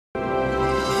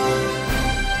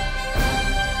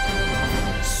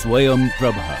Swayam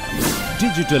Prabha.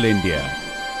 Digital India.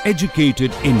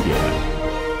 Educated India.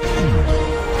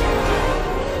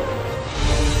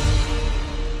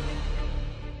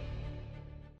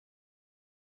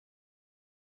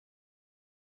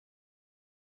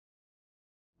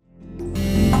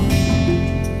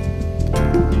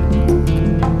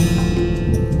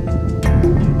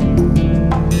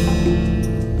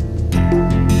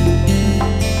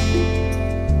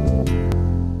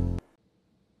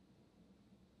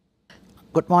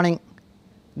 Good morning,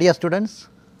 dear students.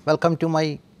 Welcome to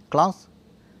my class.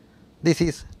 This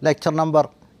is lecture number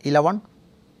 11.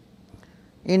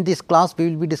 In this class, we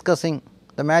will be discussing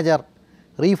the major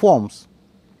reforms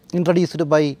introduced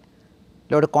by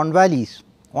Lord Cornwallis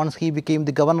once he became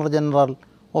the Governor General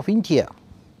of India.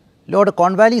 Lord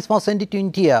Cornwallis was sent to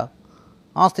India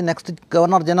as the next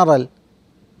Governor General,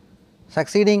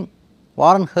 succeeding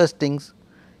Warren Hastings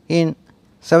in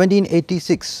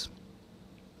 1786.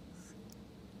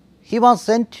 He was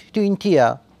sent to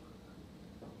India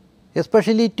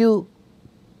especially to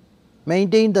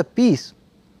maintain the peace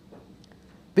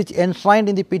which enshrined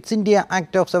in the Pitt's India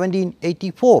Act of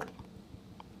 1784.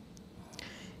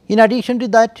 In addition to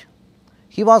that,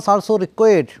 he was also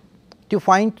required to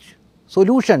find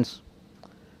solutions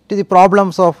to the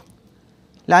problems of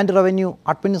land revenue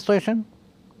administration,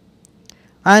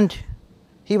 and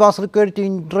he was required to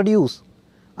introduce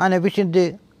an efficient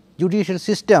judicial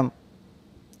system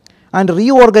and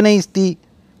reorganize the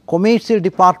commercial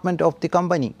department of the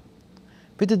company.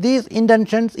 With these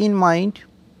intentions in mind,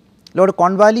 Lord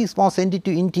Cornwallis was sent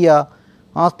to India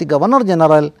as the Governor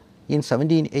General in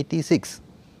 1786.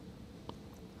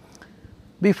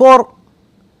 Before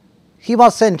he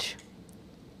was sent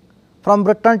from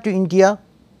Britain to India,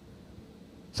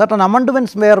 certain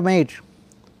amendments were made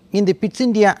in the Pitt's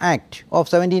India Act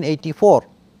of 1784,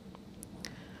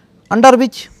 under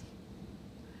which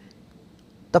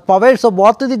the powers of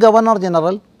both the Governor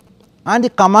General and the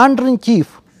Commander in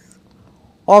Chief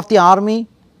of the army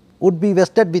would be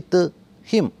vested with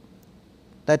him,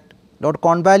 that Lord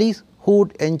Cornwallis who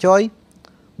would enjoy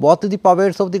both the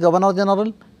powers of the Governor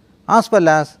General as well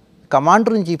as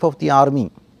Commander in Chief of the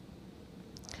army.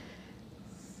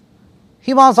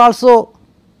 He was also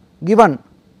given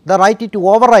the right to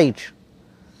override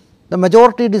the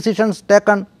majority decisions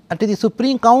taken at the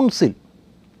Supreme Council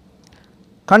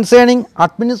concerning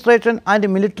administration and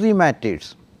military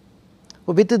matters.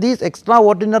 With these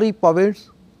extraordinary powers,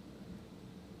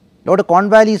 Lord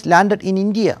Cornwallis landed in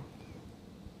India.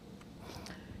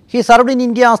 He served in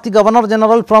India as the Governor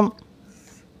General from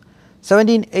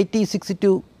 1786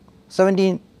 to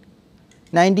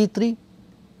 1793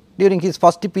 during his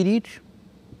first period.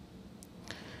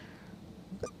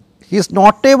 His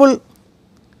notable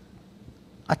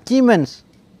achievements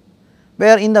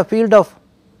were in the field of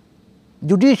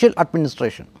judicial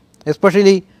administration,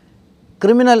 especially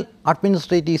criminal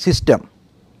administrative system.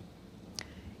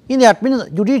 In the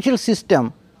judicial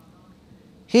system,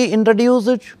 he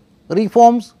introduced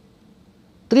reforms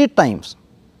 3 times.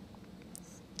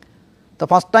 The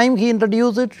first time he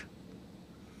introduced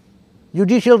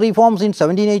judicial reforms in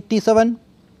 1787,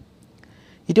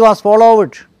 it was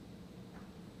followed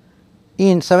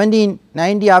in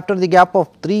 1790 after the gap of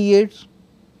 3 years.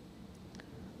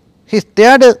 His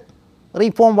third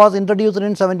reform was introduced in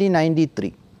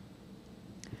 1793.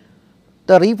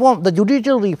 The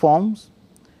judicial reforms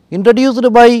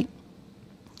introduced by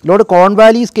Lord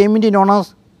Cornwallis came into known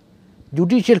as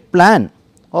Judicial Plan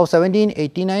of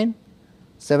 1789,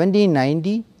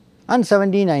 1790 and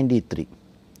 1793.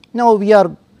 Now, we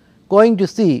are going to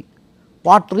see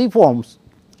what reforms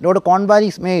Lord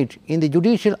Cornwallis made in the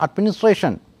judicial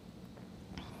administration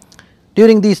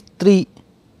during these 3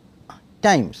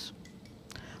 times.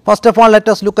 First of all, let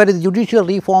us look at the judicial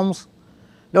reforms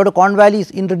Lord Cornwallis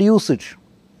introduced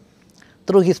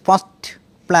through his first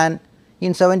plan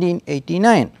in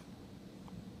 1789.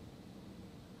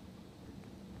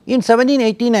 In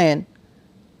 1789,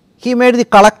 he made the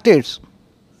collectors,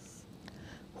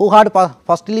 who had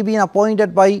firstly been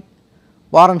appointed by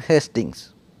Warren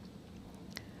Hastings,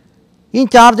 in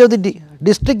charge of the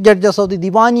district judges of the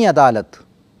Diwani Adalat.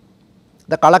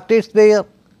 The collectors were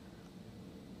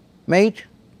made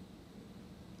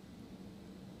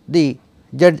the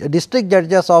district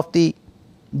judges of the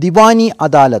Diwani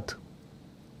Adalat.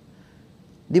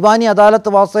 Diwani Adalat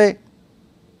was a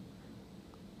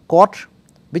court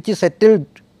which settled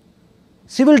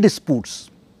civil disputes.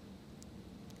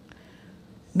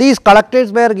 These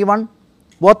collectors were given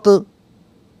both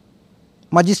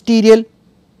magisterial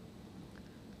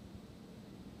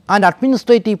and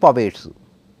administrative powers,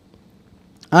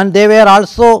 and they were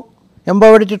also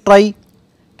empowered to try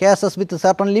cases with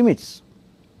certain limits.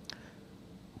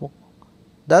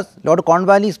 Thus, Lord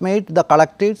Cornwallis made the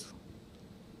collectors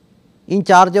in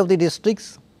charge of the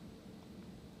districts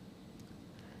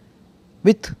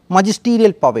with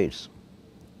magisterial powers.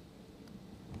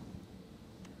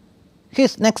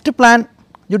 His next plan,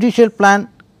 judicial plan,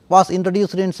 was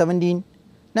introduced in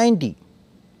 1790.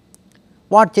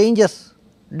 What changes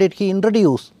did he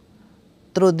introduce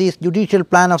through this judicial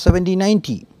plan of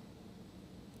 1790?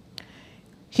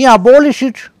 He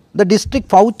abolished the district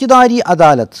Faujdari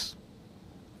Adalats.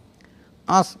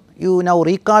 As you now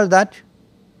recall that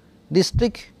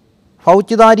district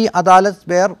Faujdari Adalats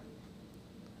were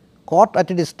court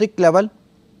at a district level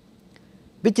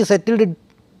which settled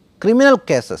criminal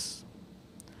cases.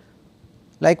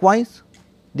 Likewise,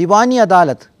 Diwani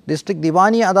Adalat, district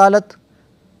Diwani Adalat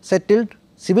settled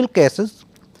civil cases,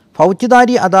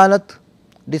 Faujdari Adalat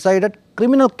decided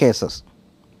criminal cases.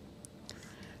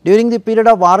 During the period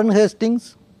of Warren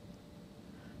Hastings,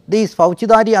 these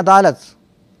Faujdari Adalats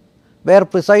were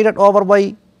presided over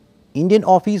by Indian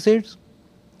officers.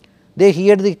 They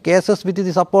heard the cases with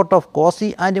the support of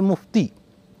Qazi and Mufti.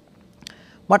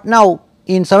 But now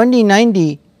in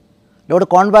 1790, Lord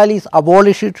Cornwallis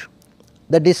abolished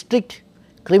the district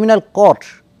criminal court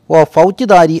of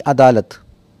Faujdari Adalat.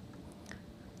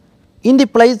 In the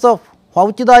place of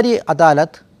Faujdari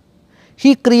Adalat,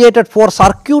 he created 4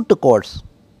 circuit courts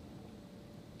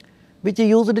which he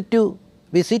used to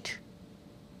visit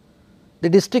the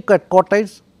district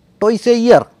headquarters twice a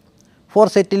year for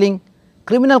settling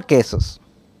criminal cases.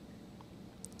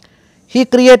 He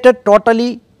created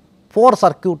totally 4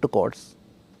 circuit courts,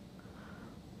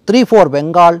 3 for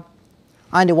Bengal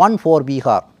and 1 for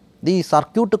Bihar. These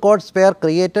circuit courts were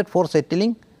created for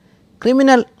settling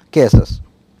criminal cases.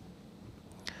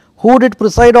 Who did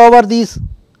preside over these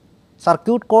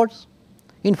circuit courts?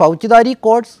 In Faujdari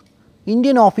courts,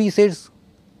 Indian officers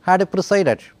had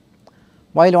presided,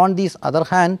 while on the other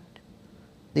hand,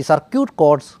 the circuit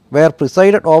courts were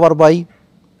presided over by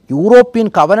European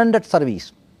covenanted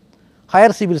service,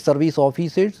 higher civil service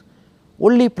officers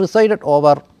only presided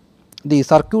over the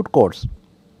circuit courts.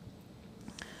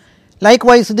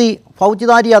 Likewise, the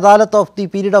Faujdari Adalat of the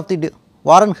period of the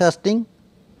Warren Hastings,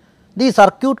 the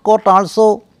circuit court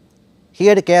also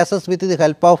heard cases with the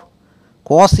help of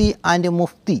Qazi and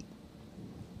Mufti.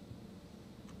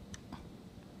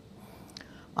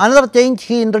 Another change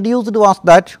he introduced was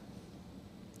that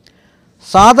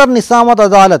Sadar Nizamat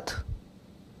Adalat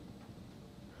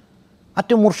at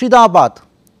Murshidabad,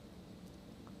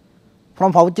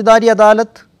 from Faujdari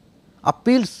Adalat,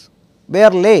 appeals were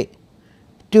laid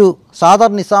to Sadar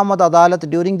Nizamat Adalat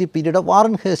during the period of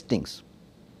Warren Hastings.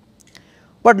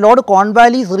 But Lord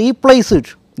Cornwallis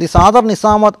replaced the Sadar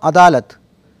Nizamat Adalat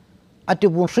at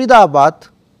Murshidabad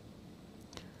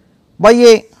by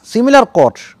a similar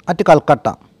court at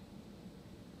Calcutta.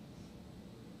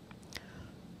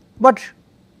 But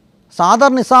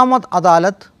Sadar Nizamat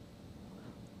Adalat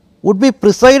would be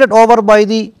presided over by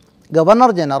the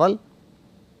Governor General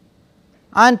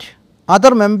and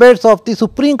other members of the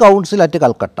Supreme Council at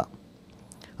Calcutta.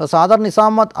 Sadar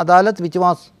Nizamat Adalat, which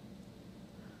was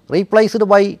replaced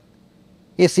by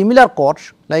a similar court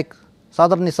like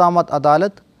Sadar Nizamat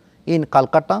Adalat in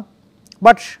Calcutta,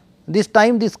 but this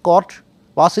time this court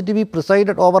was to be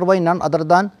presided over by none other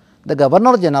than the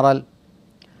Governor General,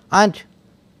 and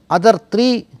other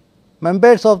 3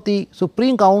 members of the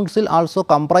Supreme Council also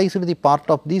comprised the part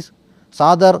of this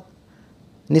Sadar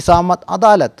Nizamat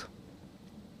Adalat.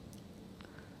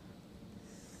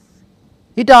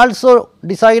 It also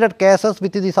decided cases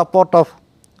with the support of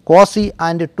Qazi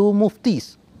and 2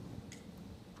 Muftis.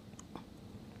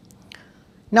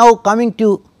 Now coming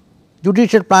to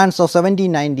judicial plans of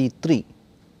 1793,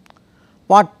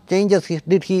 what changes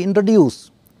did he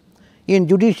introduce in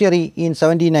judiciary in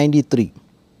 1793?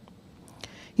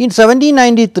 In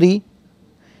 1793,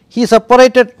 he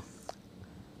separated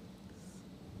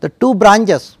the 2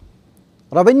 branches,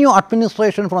 revenue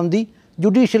administration from the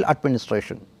judicial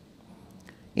administration.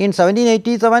 In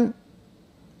 1787,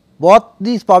 both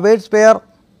these powers were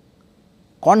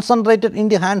concentrated in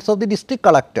the hands of the district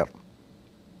collector,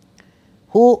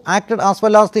 who acted as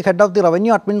well as the head of the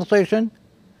revenue administration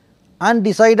and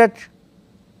decided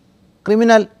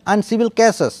criminal and civil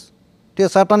cases to a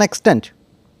certain extent.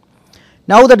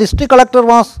 Now the district collector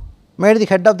was made the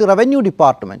head of the revenue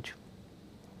department.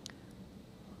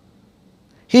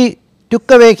 He took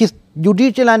away his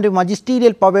judicial and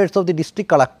magisterial powers of the district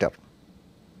collector,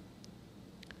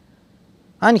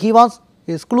 and he was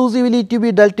exclusively to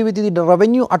be dealt with the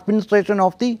revenue administration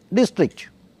of the district.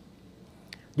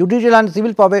 Judicial and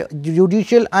civil power,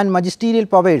 judicial and magisterial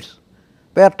powers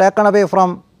were taken away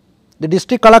from the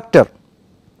district collector,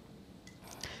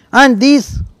 and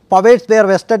these powers were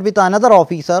vested with another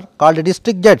officer called a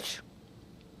district judge.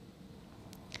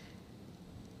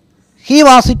 He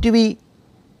was to be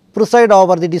preside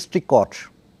over the district court,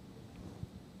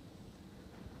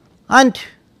 and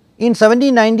in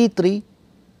 1793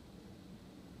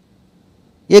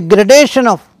 a gradation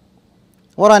of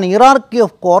or an hierarchy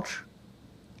of court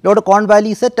Lord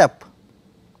Cornwallis set up.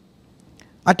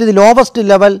 At the lowest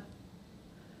level,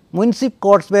 municipal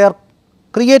courts were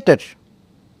created.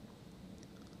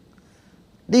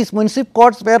 These municipal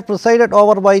courts were presided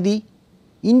over by the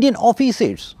Indian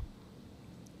officers.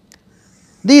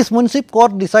 These municipal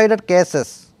courts decided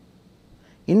cases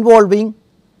involving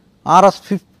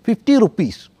Rs 50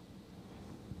 rupees.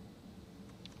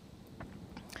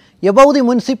 Above the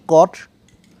municipal court,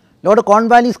 Lord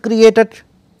Cornwallis created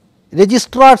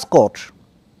registrar's court.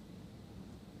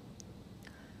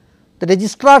 The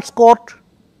registrar's court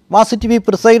was to be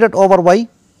presided over by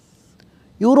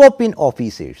European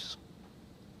officers.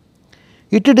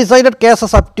 It decided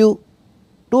cases up to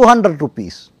 200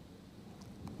 rupees.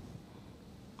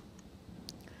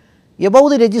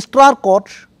 Above the registrar court,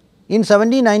 in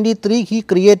 1793 he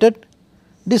created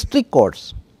district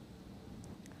courts.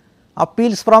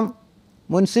 Appeals from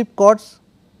municipal courts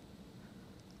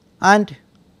and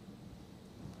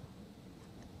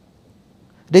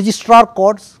registrar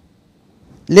courts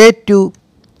led to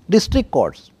district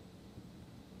courts.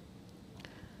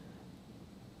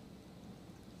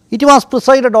 It was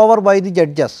presided over by the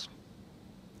judges,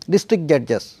 district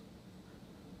judges.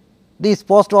 This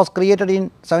post was created in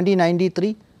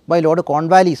 1793 by Lord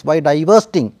Cornwallis by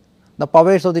divesting the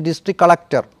powers of the district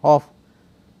collector of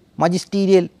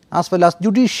magisterial as well as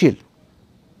judicial.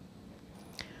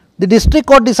 The district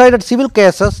court decided civil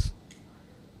cases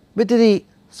with the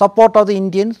support of the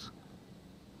Indians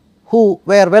who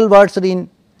were well versed in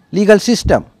legal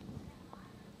system.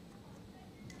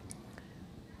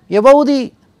 Above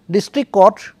the district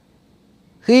court,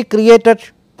 he created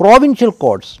provincial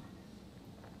courts.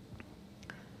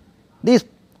 There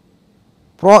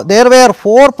were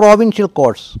 4 provincial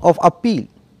courts of appeal.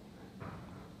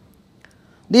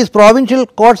 These provincial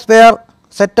courts were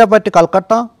set up at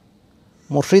Calcutta,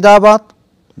 Murshidabad,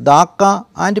 Dhaka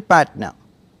and Patna.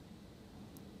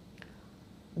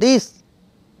 These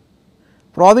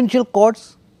provincial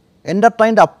courts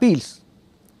entertained appeals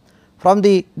from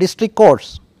the district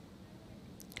courts.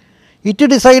 It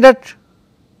decided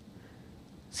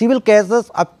civil cases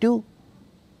up to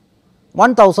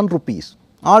 1000 rupees.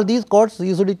 All these courts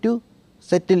used to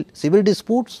settle civil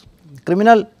disputes.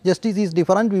 Criminal justice is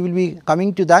different, we will be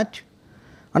coming to that.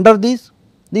 Under these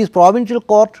provincial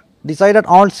court decided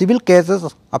all civil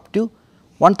cases up to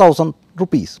 1000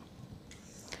 rupees.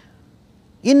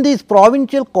 In this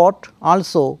provincial court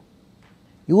also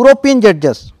European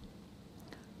judges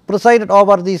presided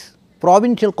over this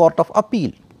provincial court of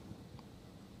appeal.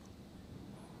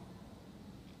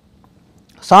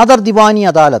 Sadar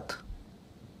Diwani Adalat,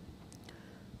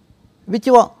 which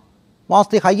was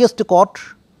the highest court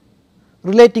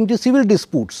relating to civil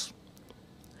disputes.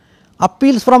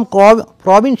 Appeals from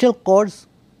provincial courts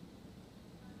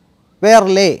were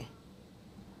lay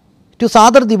to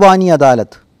Sadar Diwani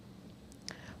Adalat.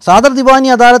 Sadar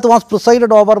Diwani Adalat was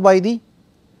presided over by the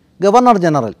Governor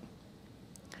General,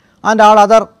 and all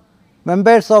other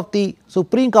members of the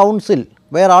Supreme Council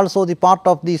were also the part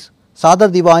of this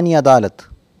Sadar Diwani Adalat.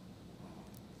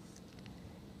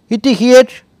 It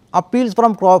heard appeals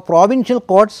from provincial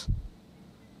courts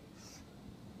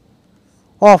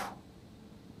of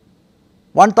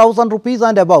 1000 rupees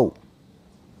and above.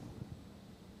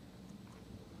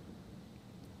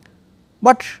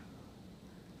 But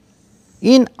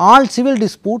in all civil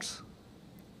disputes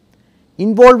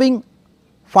involving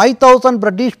 5000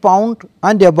 British pound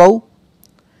and above,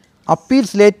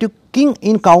 appeals led to King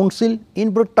in Council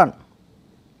in Britain.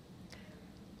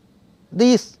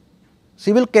 These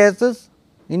civil cases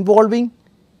involving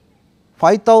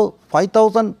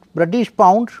 5000 British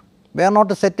pound were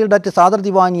not settled at Sadar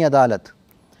Diwani Adalat,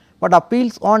 but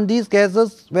appeals on these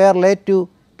cases were led to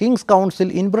King's Council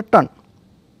in Britain.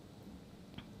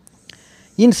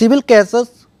 In civil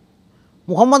cases,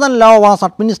 Muhammadan law was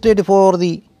administered for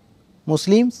the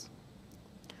Muslims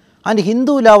and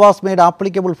Hindu law was made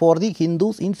applicable for the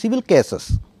Hindus in civil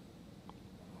cases.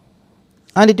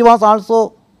 And it was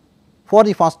also for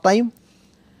the first time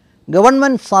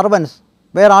government servants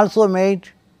were also made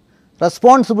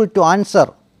responsible to answer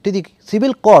to the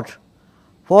civil court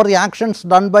for the actions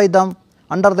done by them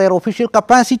under their official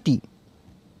capacity.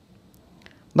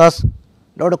 Thus,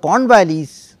 Lord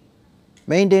Cornwallis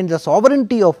maintained the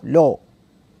sovereignty of law.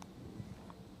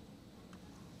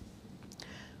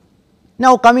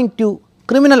 Now, coming to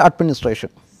criminal administration,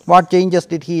 what changes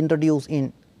did he introduce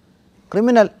in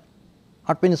criminal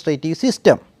administrative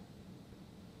system?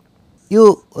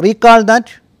 You recall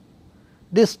that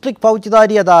district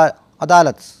Faujdari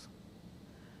Adalats,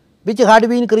 which had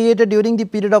been created during the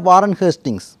period of Warren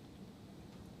Hastings,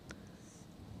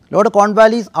 Lord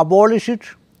Cornwallis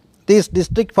abolished these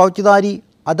district Faujdari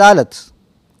Adalats,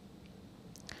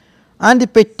 and the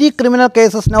petty criminal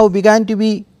cases now began to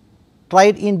be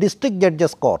tried in district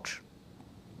judges court.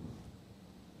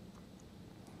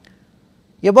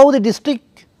 Above the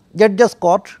district judges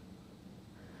court,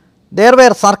 there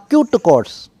were circuit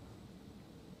courts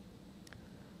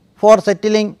for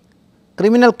settling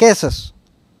criminal cases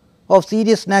of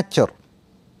serious nature.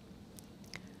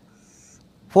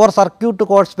 4 circuit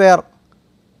courts were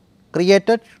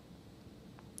created.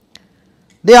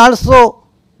 They also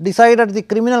decided the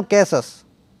criminal cases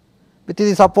with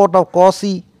the support of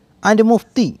Qasi and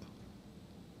Mufti.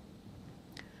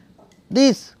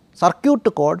 These circuit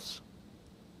courts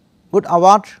would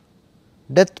award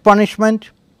death punishment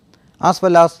as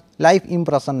well as life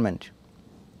imprisonment.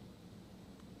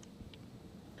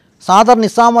 Sadar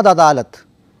Nizamad Adalat,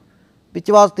 which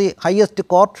was the highest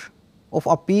court of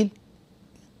appeal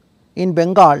in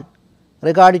Bengal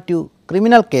regarding to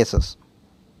criminal cases.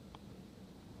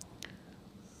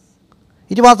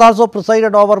 It was also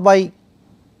presided over by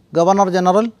Governor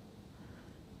General.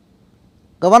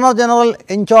 Governor General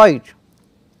enjoyed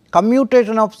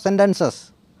commutation of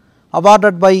sentences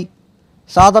awarded by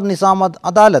Sadar Nizamad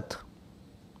Adalat.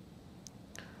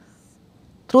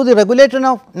 Through the regulation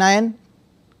of 9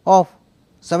 of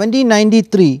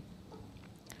 1793,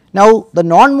 now the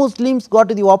non-Muslims got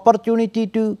the opportunity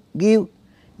to give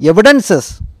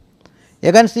evidences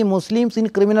against the Muslims in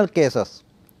criminal cases.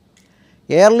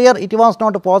 Earlier it was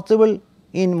not possible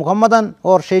in Muhammadan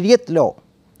or Shariat law.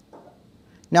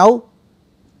 Now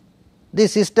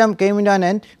this system came into an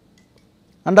end.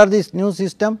 Under this new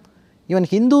system, even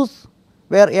Hindus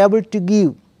were able to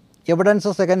give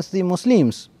evidences against the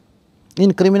Muslims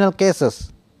in criminal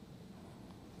cases.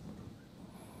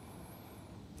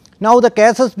 Now the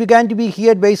cases began to be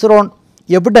heard based on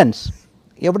evidence.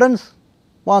 Evidence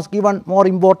was given more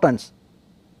importance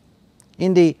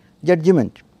in the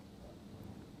judgment.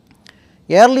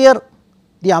 Earlier,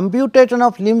 the amputation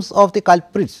of limbs of the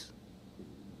culprits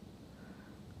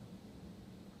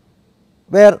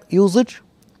were used,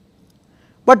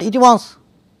 but it was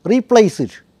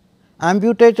replaced.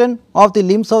 Amputation of the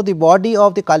limbs of the body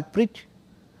of the culprit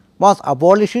was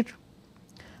abolished.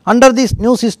 Under this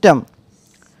new system,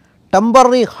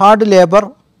 temporary hard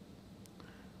labour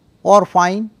or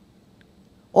fine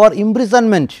or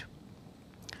imprisonment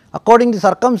according to the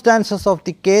circumstances of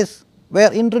the case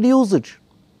were introduced.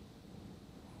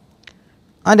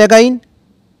 And again,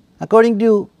 according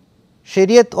to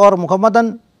Shariat or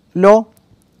Muhammadan law,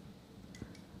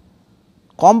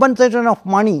 compensation of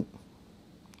money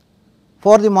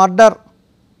for the murder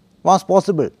was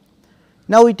possible.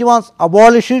 Now it was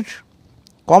abolished.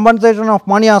 Compensation of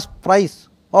money as price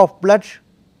of blood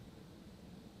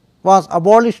was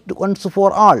abolished once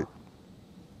for all.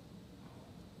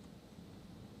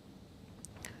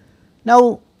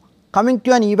 Now coming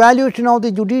to an evaluation of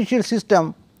the judicial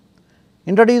system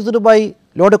introduced by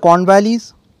Lord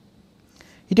Cornwallis,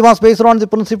 it was based on the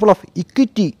principle of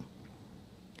equity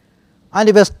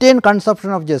and Western conception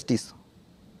of justice.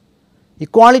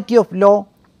 Equality of law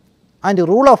and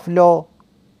rule of law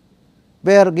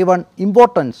were given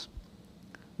importance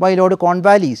by Lord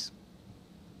Cornwallis.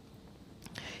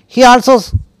 He also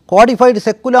codified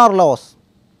secular laws.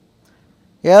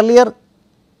 Earlier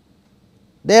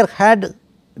there had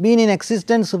been in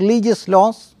existence religious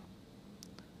laws,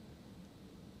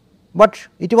 but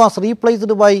it was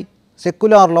replaced by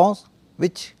secular laws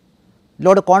which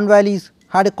Lord Cornwallis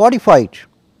had codified.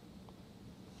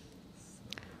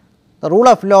 The rule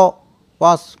of law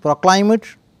was proclaimed,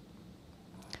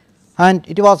 and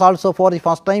it was also for the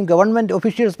first time government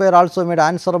officials were also made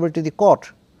answerable to the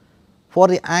court for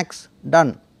the acts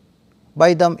done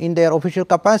by them in their official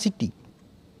capacity.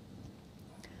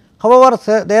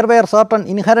 However, there were certain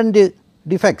inherent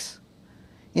defects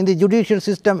in the judicial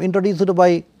system introduced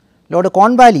by Lord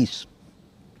Cornwallis.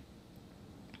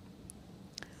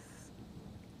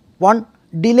 One,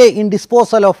 delay in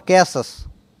disposal of cases,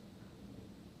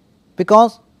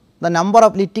 because the number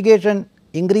of litigation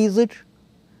increased,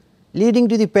 leading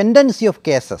to the pendency of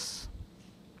cases.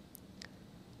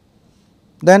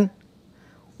 Then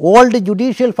old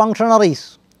judicial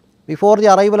functionaries, before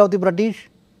the arrival of the British,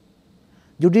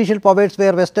 judicial powers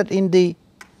were vested in the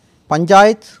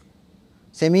panchayats,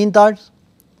 zemindars,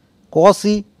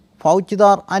 Qasi,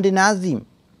 Faujdar and Nazim.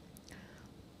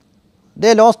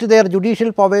 they lost their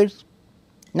judicial powers.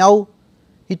 Now,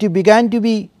 it began to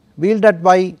be wielded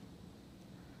by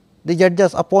the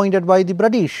judges appointed by the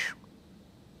British.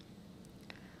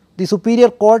 The superior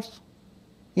courts,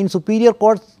 in superior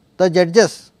courts the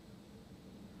judges,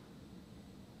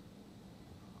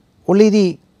 only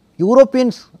the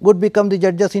Europeans would become the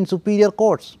judges in superior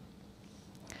courts.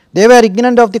 They were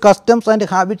ignorant of the customs and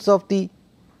habits of the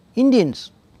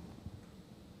Indians.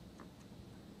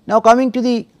 Now, coming to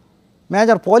the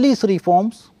major police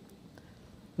reforms,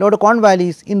 Lord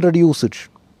Cornwallis introduced it.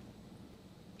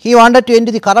 He wanted to end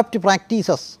the corrupt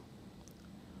practices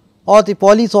of the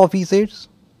police officers,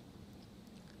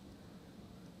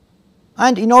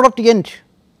 and in order to end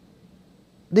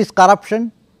this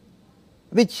corruption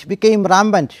which became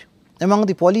rampant among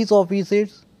the police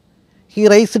officers, he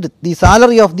raised the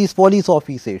salary of these police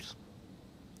officers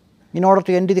in order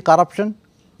to end the corruption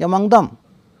among them.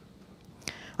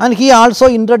 And he also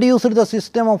introduced the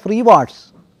system of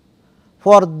rewards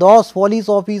for those police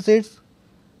officers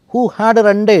who had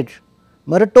rendered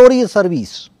meritorious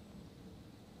service.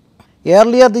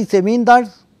 Earlier, the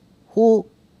zemindars who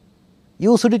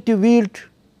used to wield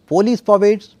police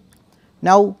powers,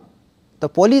 now the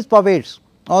police powers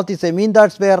of the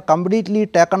zemindars were completely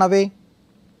taken away,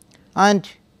 and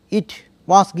it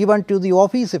was given to the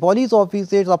police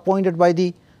officers appointed by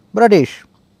the British.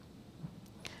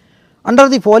 Under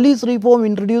the police reform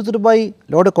introduced by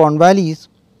Lord Cornwallis,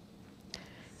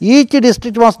 each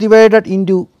district was divided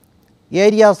into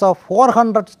areas of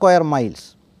 400 square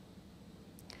miles.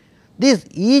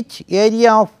 Each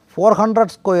area of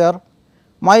 400 square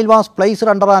mile was placed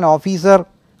under an officer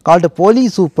called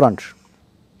police superintendent,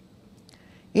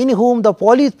 in whom the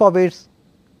police powers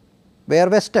were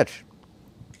vested.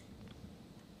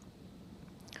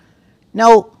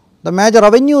 Now, the major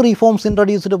revenue reforms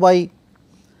introduced by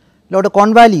Lord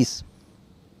Cornwallis.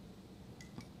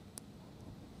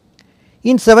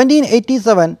 In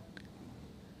 1787,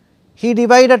 he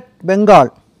divided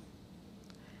Bengal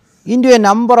into a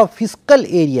number of fiscal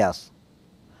areas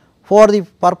for the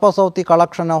purpose of the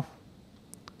collection of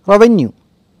revenue.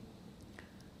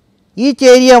 Each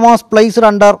area was placed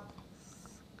under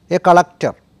a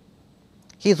collector.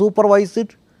 He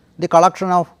supervised the collection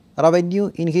of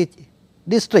revenue in his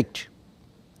district.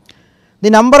 The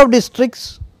number of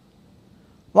districts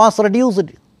was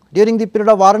reduced during the period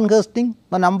of Warren Hastings.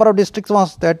 The number of districts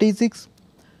was 36.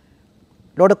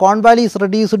 Lord Cornwallis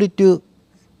reduced it to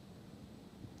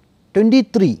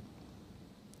 23.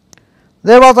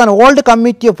 There was an old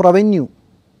committee of revenue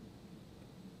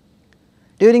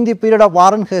during the period of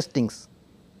Warren Hastings,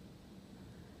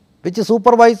 which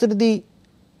supervised the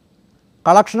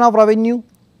collection of revenue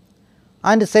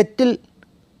and settled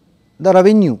the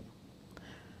revenue,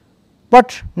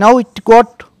 but now it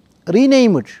got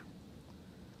renamed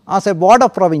as a board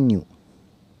of revenue.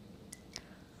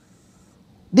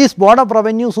 This board of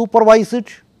revenue supervised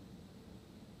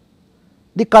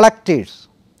the collectors.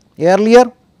 Earlier,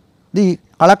 the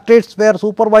collectors were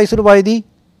supervised by the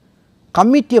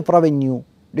committee of revenue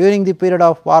during the period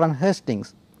of Warren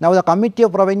Hastings. Now, the committee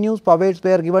of revenue's powers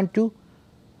were given to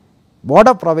board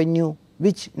of revenue,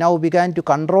 which now began to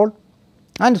control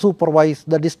and supervise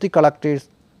the district collectors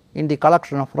in the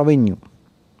collection of revenue.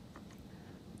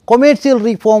 Commercial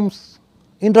reforms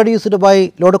introduced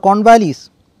by Lord Cornwallis.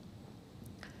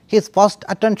 His first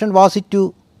attention was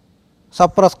to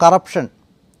suppress corruption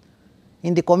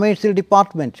in the commercial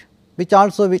department, which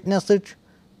also witnessed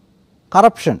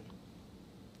corruption.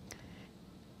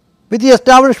 With the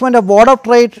establishment of Board of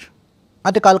Trade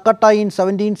at Calcutta in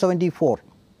 1774,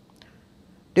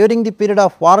 during the period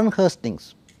of Warren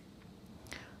Hastings,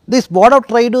 this Board of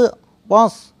Trade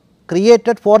was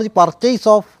created for the purchase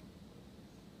of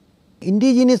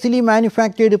indigenously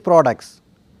manufactured products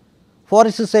for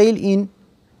its sale in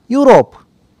Europe.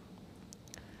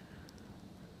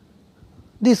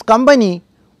 This company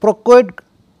procured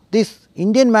these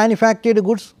Indian manufactured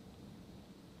goods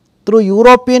through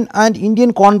European and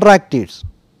Indian contractors,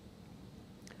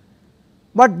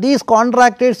 but these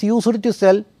contractors used to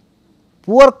sell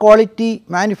poor quality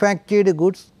manufactured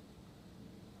goods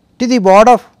to the Board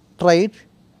of Trade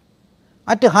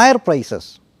at higher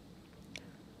prices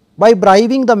by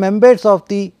bribing the members of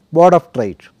the Board of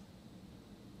Trade.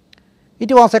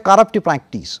 It was a corrupt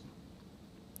practice.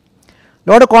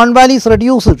 Lord Cornwallis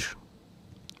reduced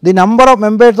the number of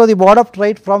members of the Board of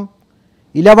Trade from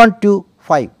 11 to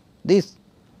 5. This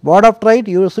Board of Trade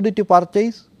used to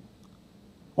purchase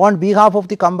on behalf of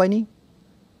the company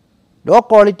low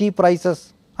quality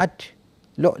prices at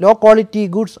low quality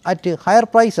goods at higher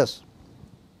prices.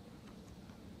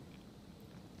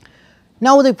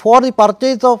 Now, for the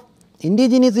purchase of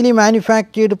indigenously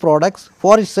manufactured products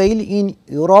for sale in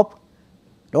Europe,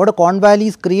 Lord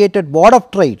Cornwallis created Board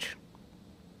of Trade.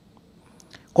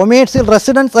 Commercial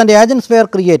residents and agents were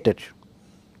created.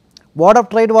 Board of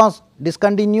Trade was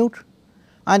discontinued,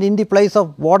 and in the place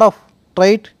of Board of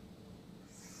Trade,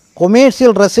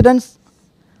 commercial residents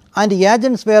and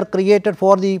agents were created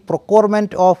for the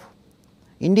procurement of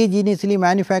indigenously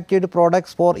manufactured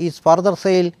products for its further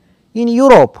sale in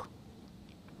Europe.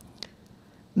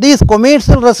 These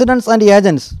commercial residents and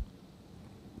agents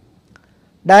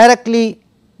directly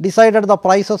decided the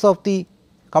prices of the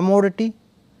commodity.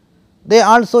 They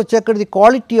also checked the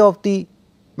quality of the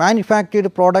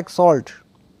manufactured products sold.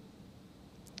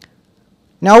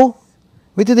 Now,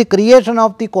 with the creation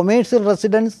of the commercial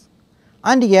residents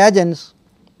and agents,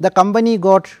 the company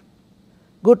got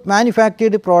good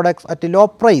manufactured products at a low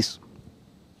price.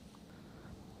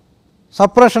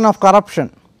 Suppression of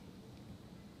corruption.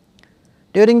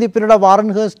 During the period of Warren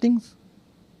Hastings,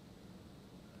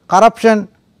 corruption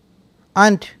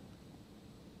and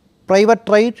private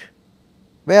trade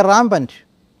were rampant.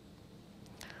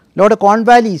 Lord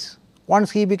Cornwallis,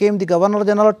 once he became the Governor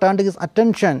General, turned his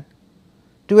attention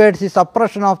towards the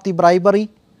suppression of the bribery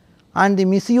and the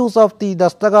misuse of the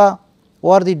dastaga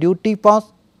or the duty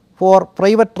pass for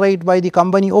private trade by the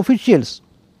company officials.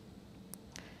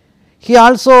 He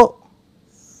also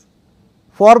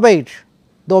forbade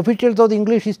the officials of the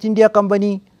English East India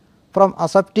Company from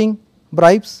accepting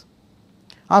bribes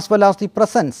as well as the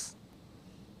presents.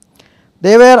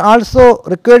 They were also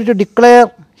required to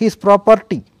declare his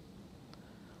property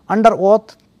under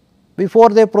oath before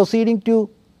they proceeding to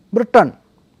Britain.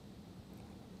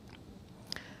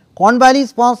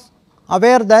 Cornwallis was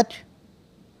aware that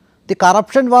the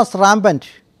corruption was rampant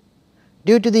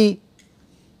due to the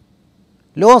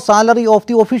low salary of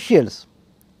the officials.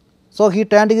 So, he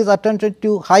turned his attention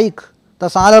to hike the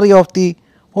salary of the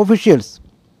officials.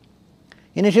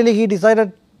 Initially, he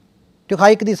decided to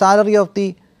hike the salary of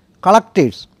the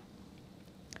collectors,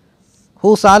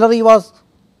 whose salary was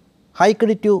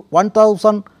hiked to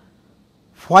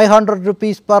 1,500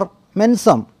 rupees per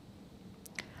mensum,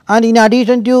 and in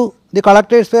addition to the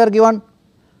collectors were given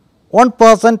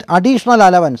 1% additional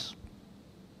allowance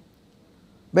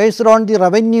based on the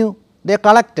revenue they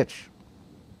collected.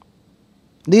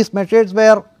 These measures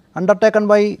were undertaken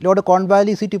by Lord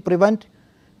Cornwallis to prevent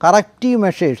corrective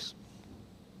measures.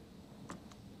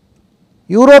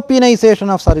 Europeanization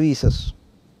of services.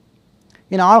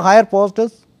 In all higher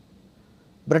posts,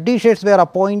 Britishers were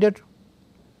appointed.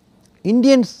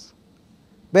 Indians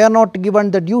were not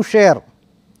given the due share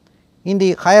in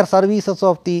the higher services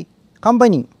of the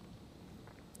company.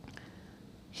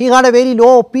 He had a very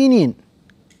low opinion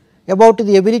about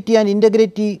the ability and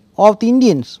integrity of the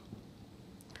Indians,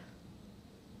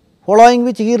 following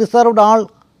which he reserved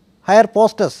all higher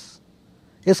posts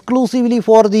exclusively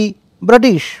for the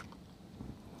British.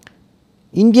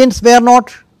 Indians were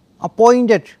not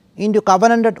appointed into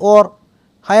covenanted or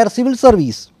higher civil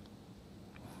service.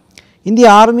 In the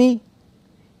army,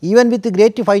 even with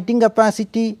great fighting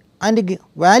capacity and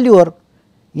valor,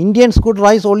 Indians could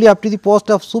rise only up to the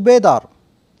post of Subedar.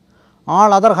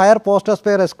 All other higher posts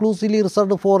were exclusively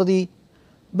reserved for the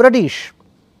British.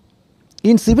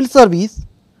 In civil service,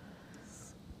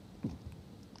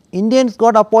 Indians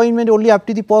got appointment only up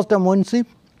to the post of Munsif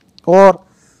or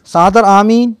Sadar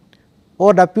Amin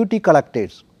or deputy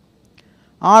collectors.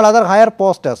 All other higher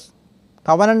posts,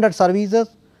 covenanted services,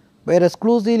 were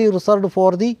exclusively reserved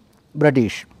for the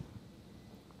British.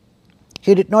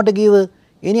 He did not give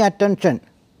any attention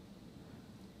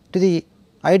to the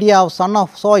idea of son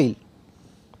of soil.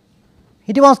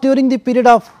 It was during the period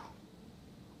of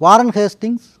Warren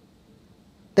Hastings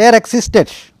there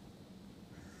existed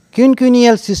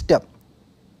quinquennial system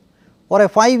or a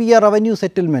 5-year revenue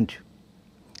settlement.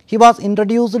 He was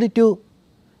introduced to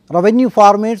revenue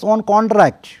farmers on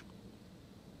contract.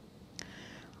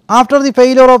 After the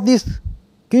failure of this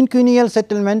quinquennial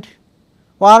settlement,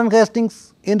 Warren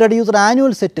Hastings introduced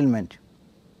annual settlement.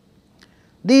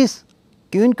 These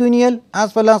quinquennial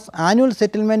as well as annual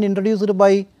settlement introduced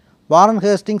by Warren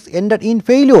Hastings ended in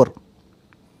failure,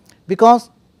 because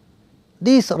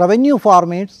these revenue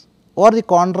farmers or the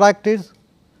contractors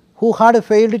who had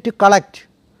failed to collect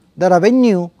the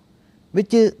revenue which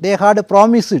they had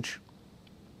promised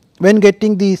when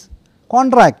getting this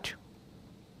contract.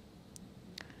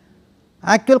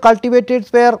 Actual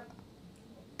cultivators were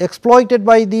exploited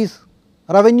by these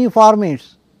revenue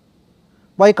farmers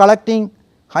by collecting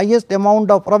highest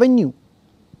amount of revenue.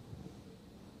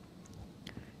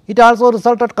 It also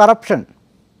resulted corruption.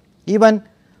 Even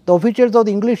the officials of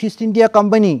the English East India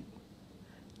Company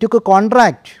took a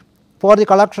contract for the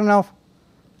collection of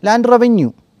land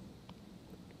revenue.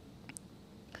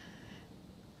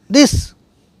 This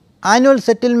annual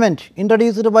settlement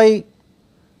introduced by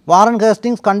Warren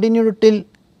Hastings continued till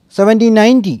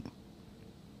 1790.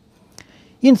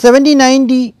 In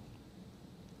 1790,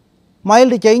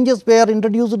 mild changes were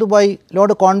introduced by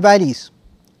Lord Cornwallis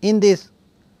in this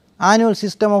annual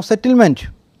system of settlement.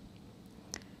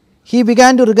 He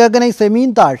began to recognize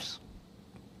zamindars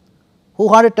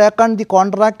who had taken the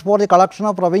contract for the collection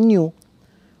of revenue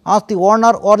as the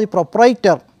owner or the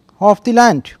proprietor of the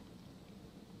land.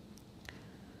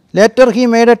 Later he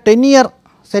made a 10-year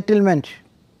settlement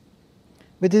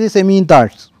with the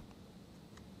zamindars.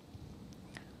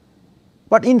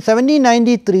 But in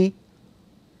 1793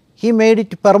 he made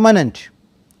it permanent.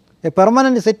 A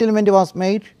permanent settlement was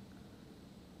made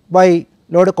by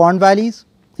Lord Cornwallis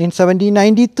in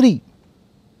 1793.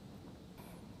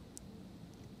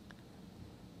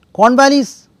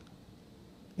 Cornwallis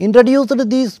introduced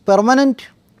this permanent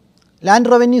land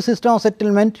revenue system of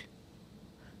settlement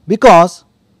because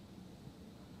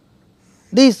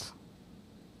this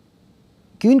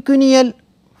quinquennial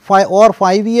or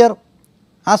 5-year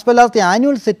as well as the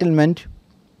annual settlement,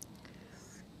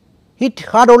 it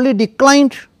had only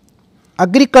declined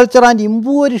agriculture and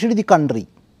impoverished the country.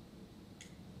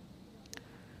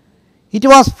 It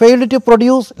was failed to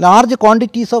produce large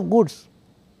quantities of goods,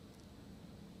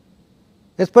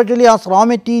 especially as raw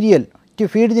material to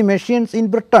feed the machines in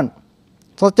Britain,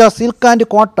 such as silk and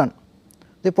cotton.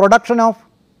 The production of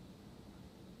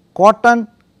cotton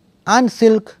and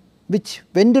silk which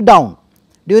went down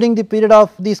during the period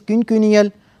of this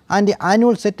quinquennial and the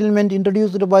annual settlement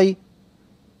introduced by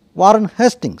Warren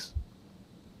Hastings.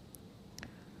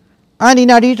 And in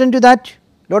addition to that,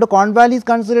 Lord Cornwallis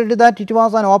considered that it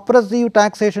was an oppressive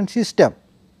taxation system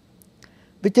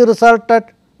which resulted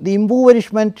the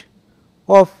impoverishment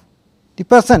of the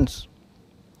peasants.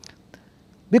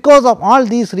 Because of all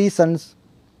these reasons,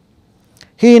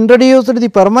 he introduced the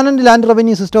permanent land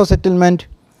revenue system of settlement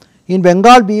in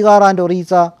Bengal, Bihar and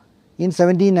Orissa in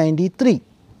 1793.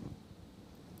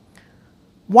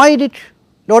 Why did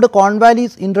Lord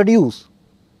Cornwallis introduce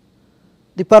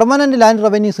the permanent land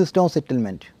revenue system of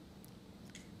settlement?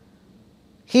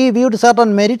 He viewed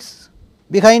certain merits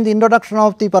behind the introduction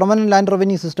of the permanent land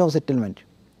revenue system of settlement.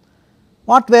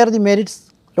 What were the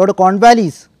merits Lord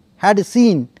Cornwallis had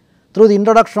seen through the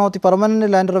introduction of the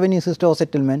permanent land revenue system of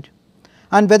settlement,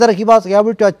 and whether he was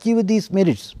able to achieve these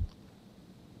merits?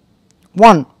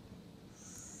 1.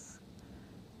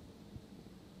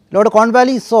 Lord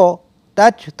Cornwallis saw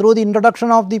that through the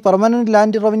introduction of the permanent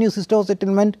land revenue system of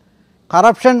settlement,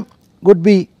 corruption would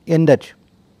be ended.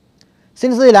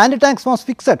 Since the land tax was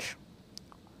fixed,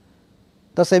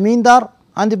 the zamindar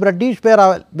and the British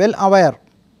were well aware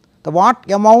the what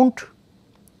amount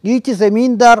each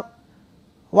zamindar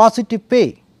was to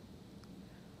pay.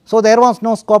 So, there was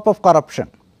no scope of corruption.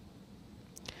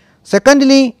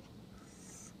 Secondly,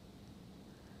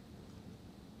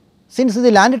 since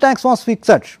the land tax was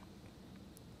fixed,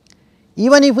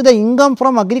 even if the income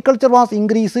from agriculture was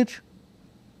increased,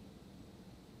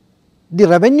 the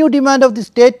revenue demand of the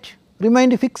state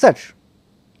remained fixed.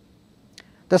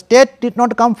 The state did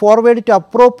not come forward to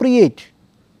appropriate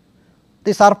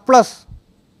the surplus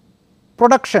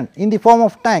production in the form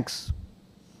of tax.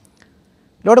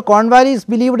 Lord Cornwallis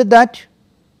believed that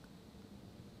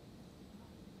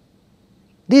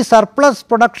the surplus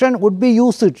production would be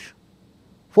used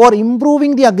for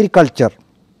improving the agriculture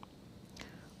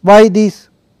by these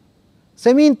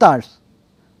zamindars.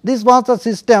 This was the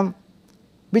system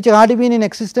which had been in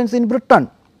existence in Britain.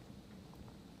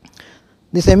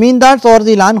 The zamindars or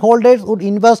the landholders would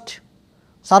invest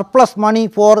surplus money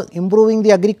for improving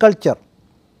the agriculture.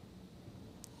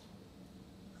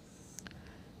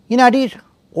 In addition,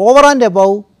 over and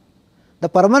above, the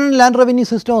permanent land revenue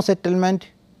system of settlement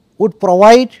would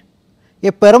provide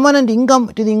a permanent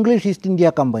income to the English East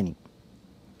India Company.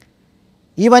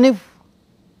 Even if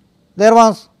there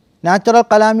was natural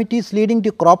calamities leading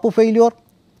to crop failure,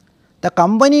 the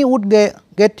company would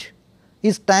get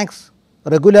its tax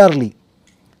regularly.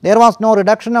 There was no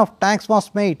reduction of tax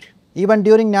was made even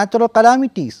during natural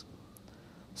calamities.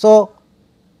 So,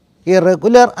 a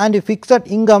regular and fixed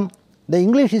income the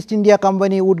English East India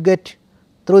Company would get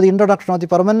through the introduction of the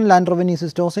permanent land revenue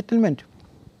system of settlement.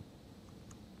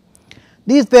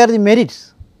 These were the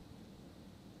merits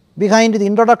behind the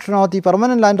introduction of the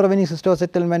permanent land revenue system of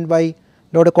settlement by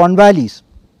Lord Cornwallis.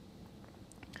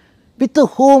 With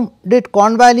whom did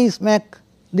Cornwallis make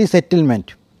the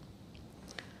settlement?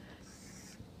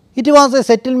 It was a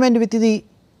settlement with the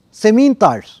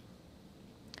zamindars,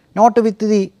 not with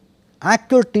the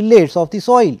actual tillers of the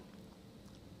soil.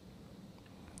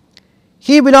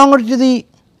 He belonged to the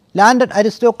landed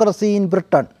aristocracy in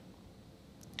Britain.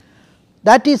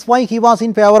 That is why he was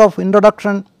in favour of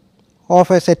introduction of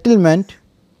a settlement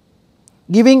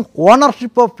giving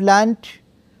ownership of land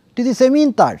to the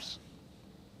zemindars.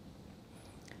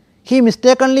 He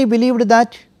mistakenly believed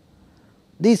that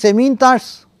the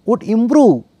zemindars would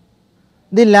improve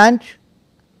the land,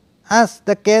 as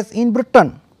the case in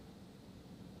Britain,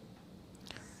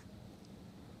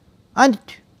 and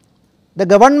the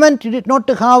government did not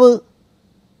have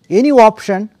any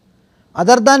option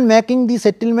other than making the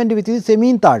settlement with the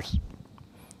zemindars.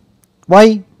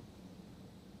 Why?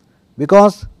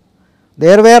 Because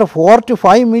there were 4 to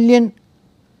 5 million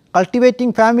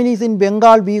cultivating families in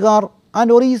Bengal, Bihar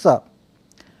and Orissa.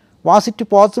 Was it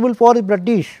possible for the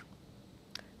British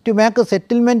to make a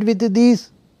settlement with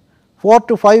these 4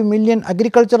 to 5 million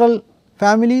agricultural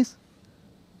families?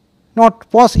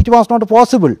 It was not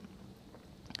possible.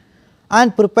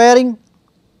 And preparing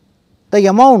the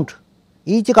amount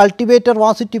each cultivator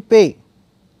was to pay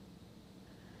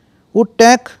would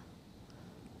take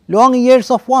long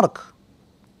years of work.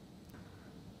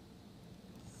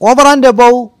 Over and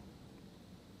above,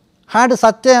 had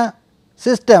such a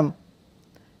system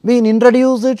been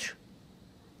introduced,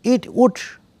 it would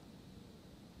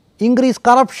increase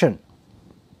corruption.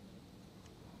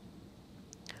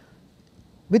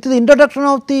 With the introduction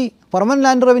of the permanent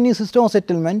land revenue system of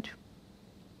settlement,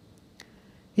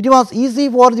 it was easy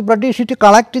for the British to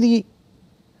collect the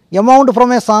amount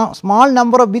from a small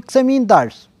number of big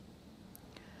zemindars.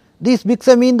 These big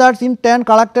zemindars in turn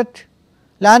collected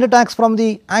land tax from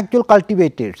the actual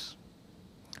cultivators.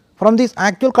 From these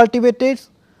actual cultivators,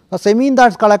 the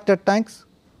zemindars collected tax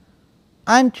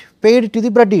and paid to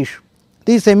the British.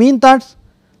 These zemindars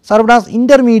served as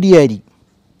intermediary.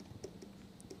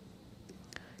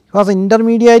 He was an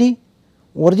intermediary,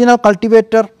 original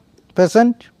cultivator,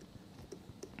 peasant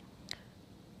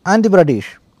and the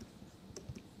British.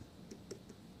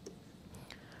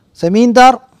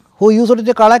 Zemindar who used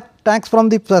to collect tax from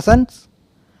the peasants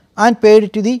and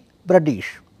paid to the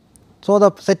British. So,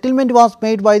 the settlement was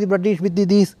made by the British with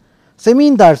these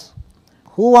zemindars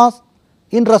who was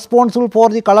responsible for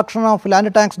the collection of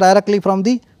land tax directly from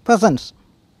the peasants.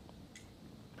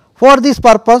 For this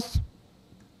purpose,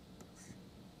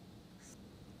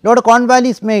 Lord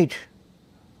Cornwallis made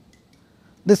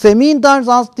the zemindars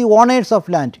as the owners of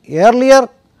land. Earlier,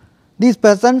 these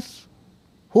peasants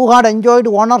who had enjoyed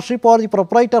ownership or the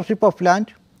proprietorship of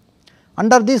land,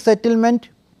 under this settlement,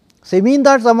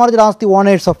 zemindars emerged as the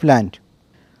owners of land.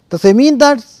 The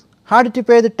zemindars had to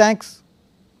pay the tax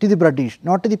to the British,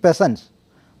 not to the peasants.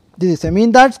 The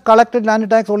zemindars collected land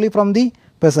tax only from the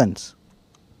peasants.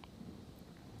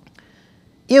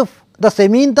 If the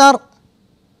zemindar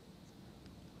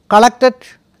collected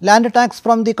land tax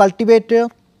from the cultivator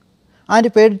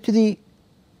and paid to the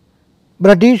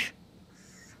British,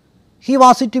 he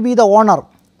was to be the owner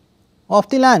of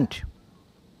the land.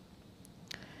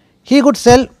 He could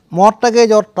sell,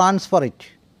 mortgage or transfer it.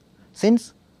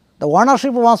 Since the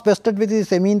ownership was vested with the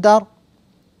zemindar,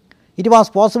 it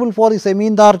was possible for the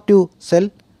zemindar to sell,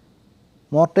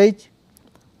 mortgage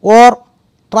or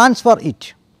transfer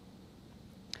it.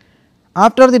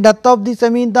 After the death of the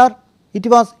zemindar, it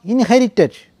was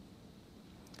inherited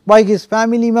by his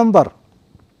family member.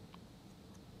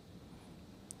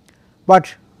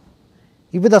 But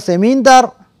if the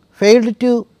zemindar failed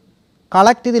to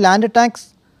collect the land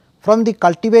tax from the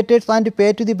cultivators and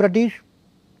pay to the British,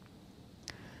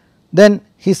 then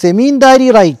his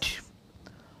zemindari right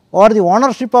or the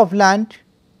ownership of land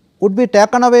would be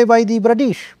taken away by the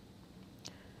British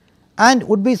and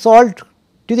would be sold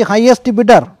to the highest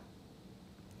bidder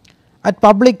at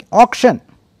public auction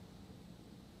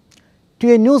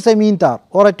to a new zemindar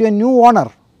or to a new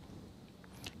owner.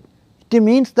 It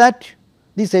means that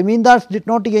the zemindars did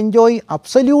not enjoy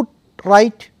absolute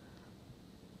right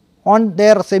on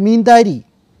their zemindari.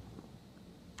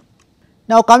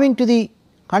 Now, coming to the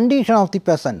condition of the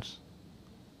peasants.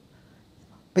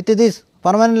 With this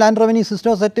permanent land revenue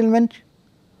system of settlement,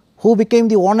 who became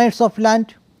the owners of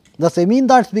land? The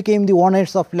zemindars became the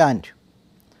owners of land.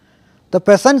 The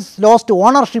peasants lost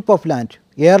ownership of land.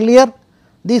 Earlier,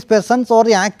 these peasants or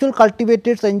the actual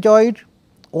cultivators enjoyed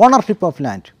ownership of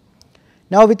land.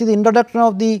 Now, with the introduction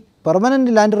of the permanent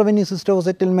land revenue system of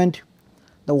settlement,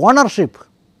 the ownership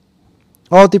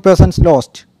of the peasants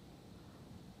lost.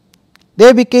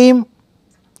 They became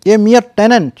a mere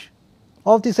tenant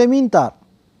of the zemindar.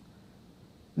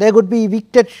 They could be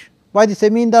evicted by the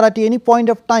zemindar at any point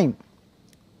of time.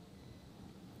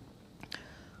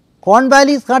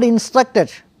 Cornwallis had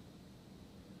instructed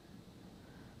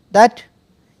that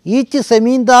each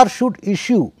zemindar should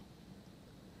issue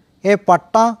a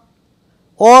patta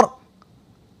or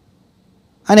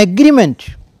an agreement,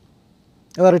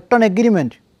 a written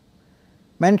agreement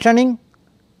mentioning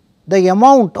the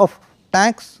amount of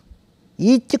tax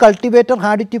each cultivator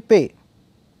had to pay.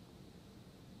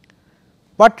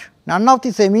 But none of the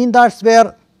zamindars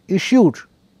were issued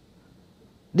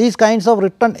these kinds of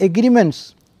written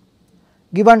agreements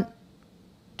given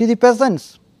to the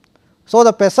peasants. So,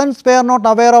 the peasants were not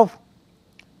aware of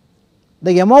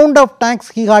the amount of tax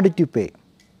he had to pay.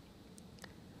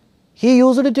 He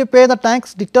used to pay the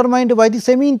tax determined by the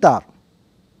zamindar.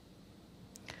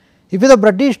 If the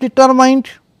British determined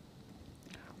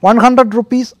 100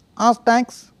 rupees as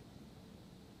tax,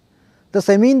 the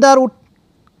zamindar would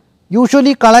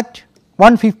usually collect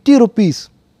 150 rupees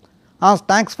as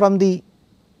tax from the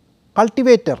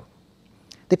cultivator.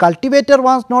 The cultivator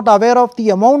was not aware of the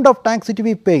amount of tax to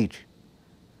be paid,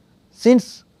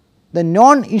 since the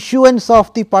non-issuance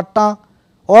of the patta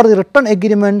or the written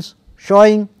agreements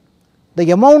showing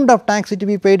the amount of tax to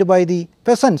be paid by the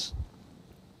peasants.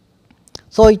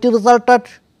 So, it resulted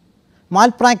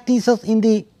malpractices in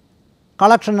the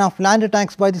collection of land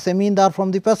tax by the zamindar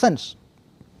from the peasants.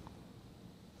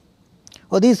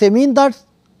 For these zamindars,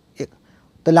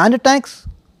 the land tax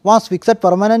was fixed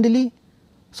permanently.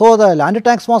 So, the land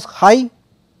tax was high,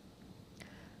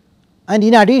 and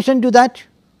in addition to that,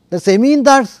 the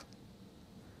zamindars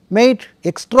made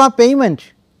extra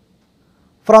payment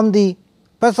from the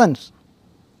peasants.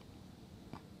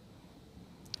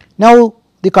 Now,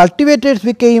 the cultivators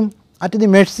became at the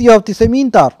mercy of the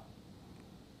zamindar.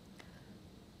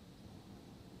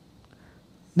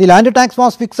 The land tax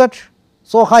was fixed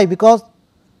so high because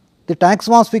the tax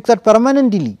was fixed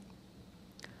permanently.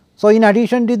 So, in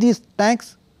addition to this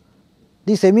tax,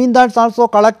 the zamindars also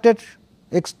collected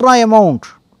extra amount.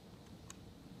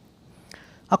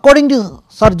 According to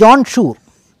Sir John Shore,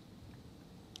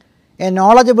 a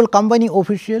knowledgeable company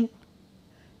official,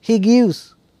 he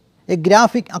gives a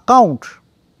graphic account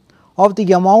of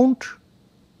the amount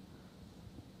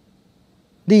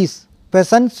these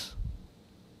peasants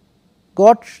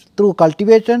got through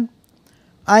cultivation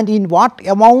and in what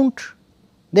amount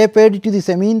they paid to the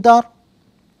zamindar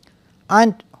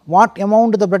and what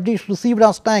amount the British received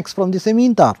as tax from the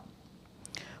zamindar.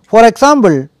 For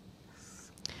example,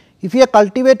 if a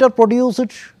cultivator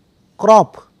produced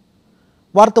crop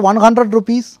worth 100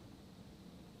 rupees,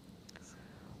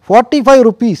 45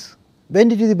 rupees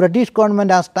went to the British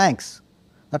government as tax.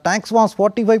 The tax was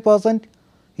 45%,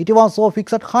 it was so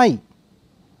fixed high.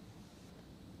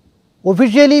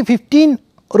 Officially 15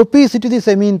 rupees to the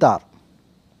zamindar,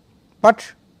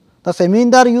 but the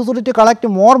zamindar used to collect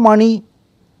more money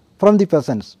from the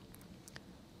peasants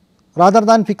rather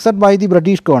than fixed by the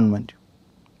British government.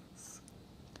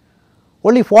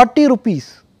 Only 40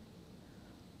 rupees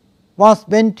was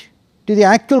went to the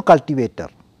actual cultivator.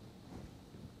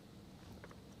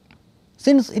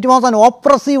 Since it was an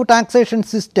oppressive taxation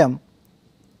system,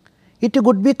 it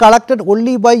could be collected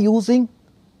only by using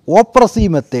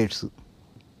oppressive methods.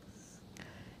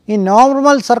 In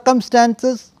normal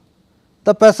circumstances,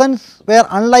 the peasants were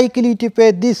unlikely to pay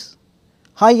this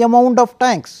high amount of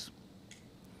tax.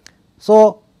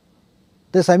 So,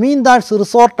 the zamindars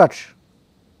resorted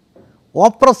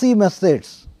oppressive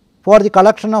methods for the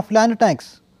collection of land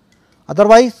tax.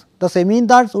 Otherwise, the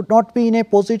zamindars would not be in a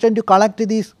position to collect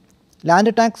these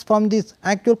land tax from these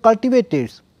actual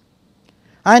cultivators,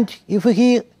 and if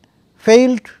he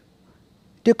failed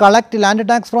to collect land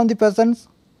tax from the peasants,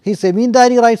 his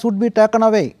zamindari rights would be taken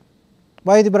away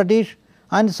by the British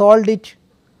and sold it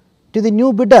to the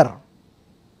new bidder.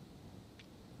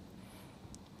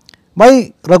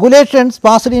 By regulations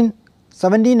passed in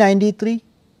 1793,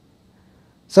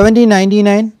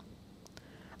 1799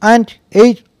 and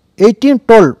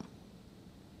 1812,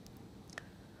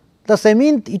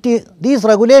 these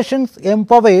regulations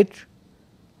empowered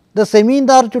the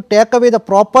zamindar to take away the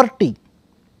property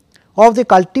of the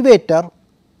cultivator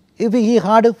if he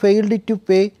had failed to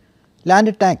pay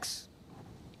land tax.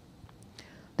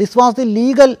 This was the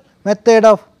legal method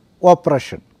of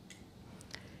oppression.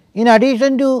 In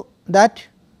addition to that,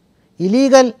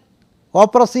 illegal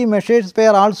oppressive measures were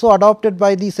also adopted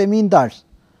by the zamindars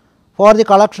for the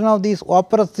collection of these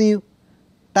oppressive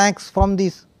tax from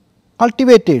these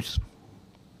cultivators.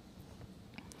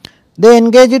 They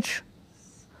engaged,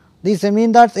 the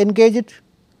zamindars engaged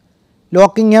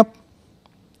locking up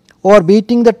or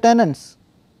beating the tenants.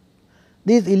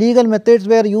 These illegal methods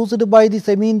were used by the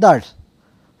zamindars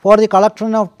for the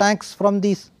collection of tax from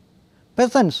these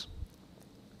peasants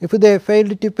if they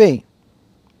failed to pay.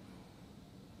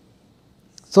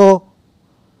 So,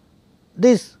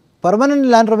 this permanent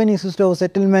land revenue system of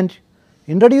settlement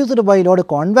introduced by Lord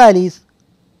Cornwallis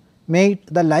made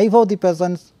the life of the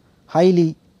peasants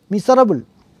highly miserable.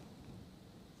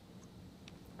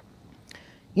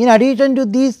 In addition to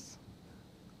these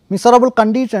miserable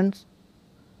conditions,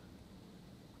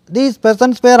 these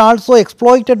peasants were also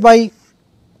exploited by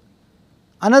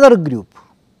another group.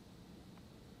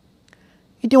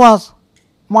 It was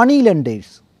money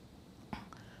lenders.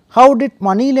 How did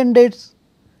money lenders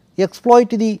exploit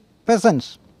the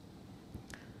peasants?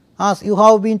 As you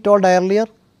have been told earlier,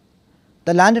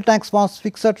 the land tax was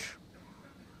fixed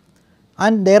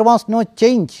and there was no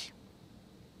change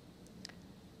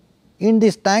in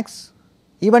this tax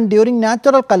even during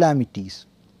natural calamities.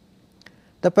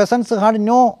 The peasants had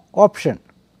no option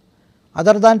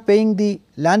other than paying the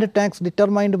land tax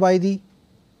determined by the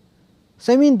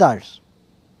zamindars.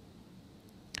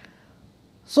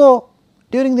 So,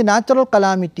 during the natural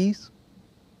calamities,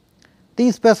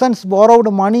 these peasants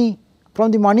borrowed money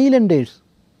from the money lenders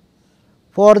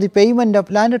for the payment of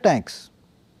land tax.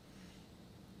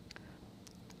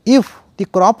 If the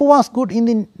crop was good in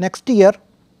the next year,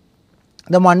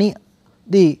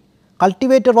 the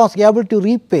cultivator was able to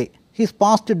repay his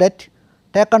past debt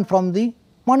taken from the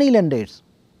money lenders.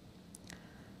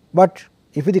 But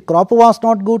if the crop was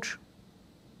not good,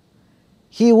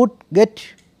 he would get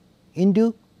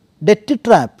into debt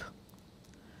trap,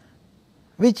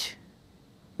 which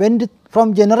went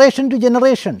from generation to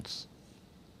generations.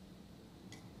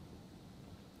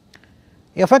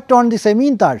 Effect on the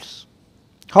zamindars.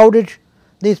 How did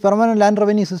this permanent land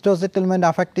revenue system settlement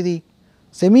affect the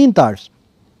zamindars?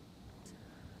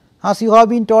 As you have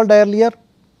been told earlier,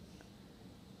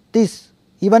 this,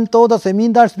 even though the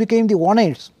zamindars became the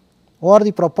owners or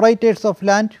the proprietors of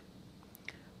land,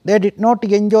 they did not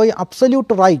enjoy absolute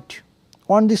right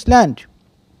on this land.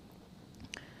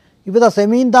 If the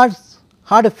zamindars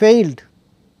had failed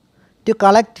to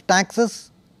collect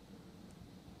taxes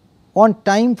on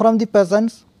time from the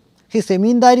peasants, his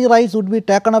zamindari rights would be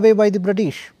taken away by the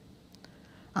British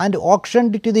and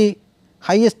auctioned to the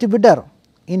highest bidder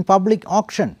in public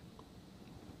auction.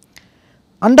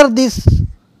 Under this,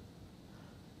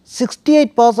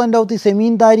 68% of the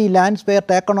zamindari lands were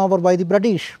taken over by the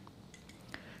British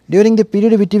during the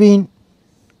period between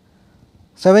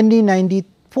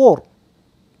 1794.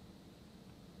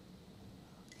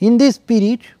 In this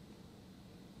period,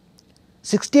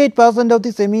 68% of the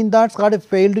zamindars had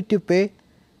failed to pay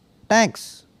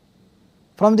tax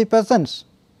from the peasants,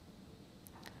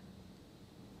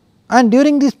 and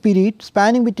during this period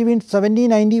spanning between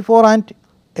 1794 and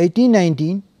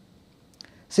 1819,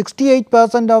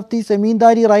 68% of the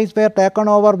zamindari rights were taken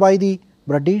over by the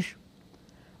British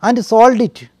and sold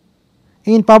it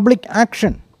in public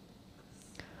auction.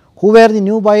 Who were the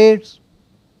new buyers?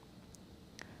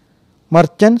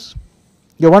 Merchants,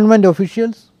 government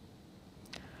officials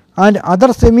and other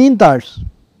zamindars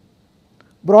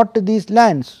brought these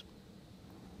lands.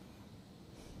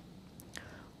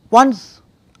 Once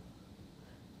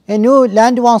a new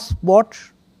land was bought,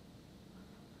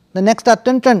 the next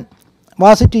attention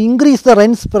was to increase the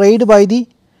rents paid by the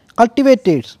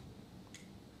cultivators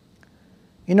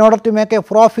in order to make a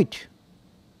profit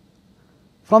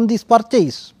from this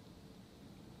purchase.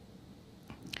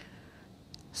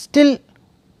 Still,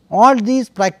 all these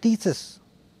practices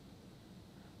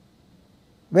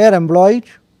were employed,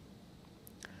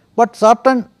 but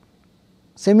certain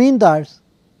zamindars,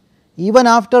 even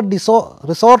after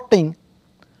resorting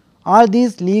all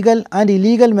these legal and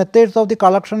illegal methods of the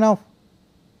collection of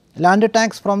land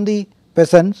tax from the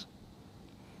peasants,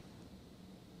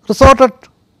 resorted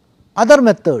other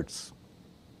methods.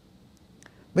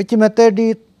 Which method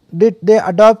did they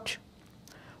adopt?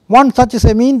 One such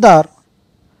zamindar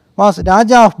was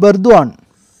Raja of Burdwan.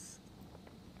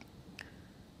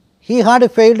 He had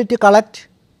failed to collect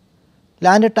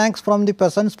land tax from the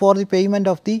peasants for the payment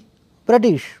of the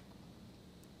British,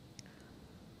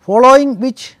 following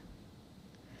which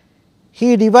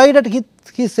he divided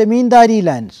his zamindari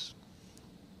lands.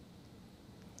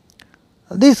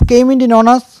 This came into known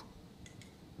as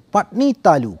Patni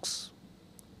taluks.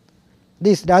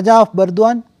 This Raja of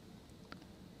Burdwan,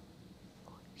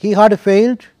 he had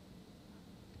failed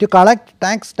to collect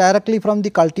tax directly from the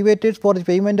cultivators for the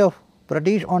payment of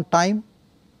British on time,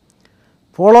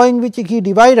 following which he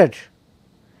divided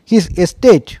his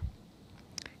estate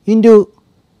into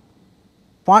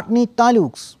Patni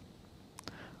taluks,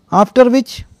 after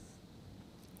which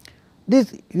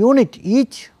this unit,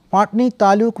 each Patni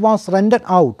taluk was rented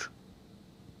out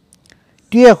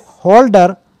to a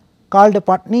holder called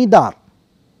Patnidar.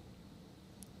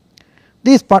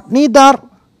 This Patnidar,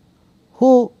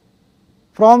 who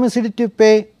promised to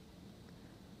pay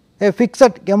a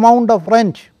fixed amount of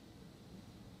rent.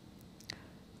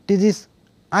 This is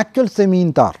actual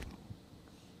zemindar.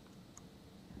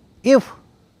 If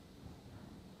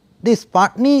this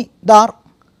patnidar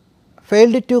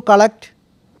failed to collect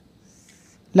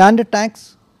land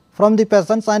tax from the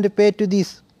peasants and pay to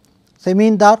this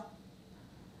zemindar,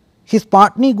 his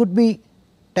patni could be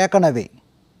taken away.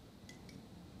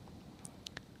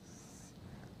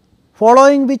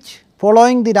 Following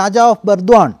the Raja of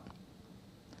Burdwan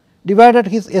divided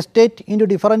his estate into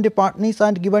different patnis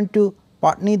and given to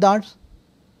patnidars.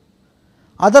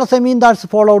 Other zemindars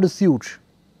followed suit.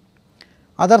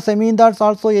 Other zemindars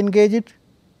also engaged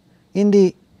in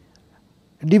the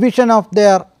division of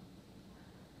their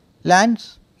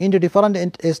lands into different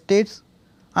estates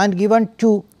and given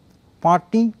to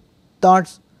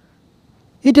patnidars.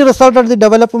 It resulted in the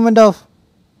development of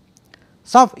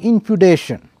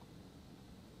self-infeudation.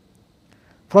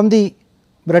 From the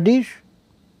British,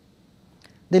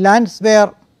 the lands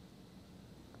were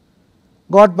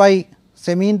got by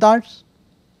zemindars,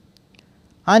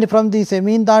 and from the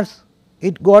zemindars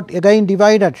it got again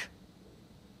divided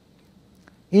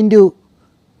into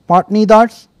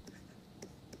patnidars,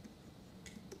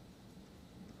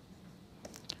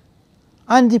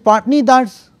 and the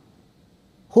patnidars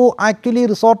who actually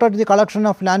resorted to the collection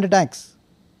of land tax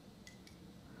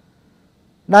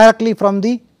directly from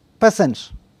the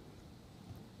peasants.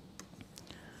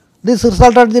 This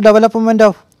resulted in the development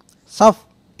of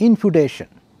self-infeudation.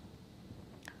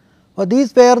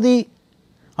 These were the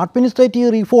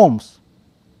administrative reforms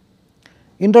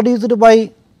introduced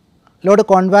by Lord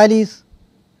Cornwallis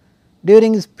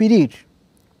during his period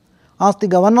as the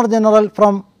Governor General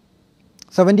from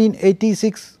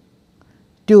 1786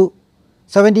 to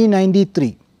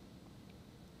 1793.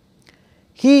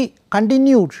 He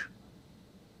continued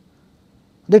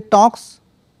the talks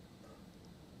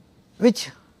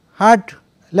which had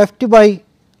left by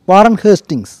Warren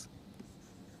Hastings.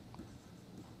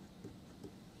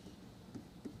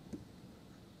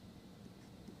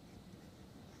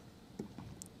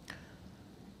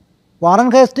 Warren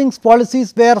Hastings'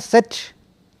 policies were set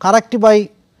correct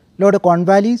by Lord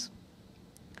Cornwallis.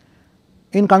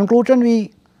 In conclusion,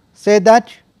 we say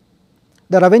that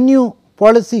the revenue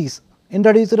policies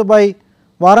introduced by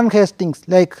Warren Hastings,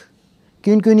 like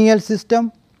quinquennial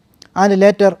system and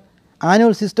later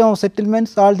annual system of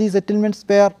settlements, all these settlements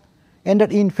were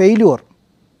ended in failure,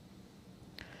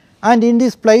 and in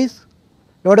this place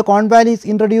Lord Cornwallis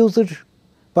introduced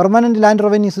permanent land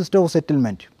revenue system of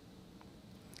settlement.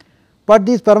 But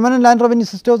this permanent land revenue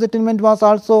system of settlement was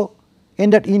also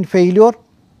ended in failure.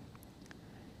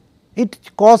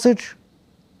 It caused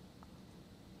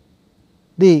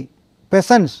the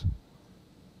peasants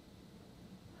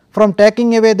from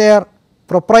taking away their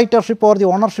proprietorship or the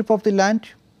ownership of the land.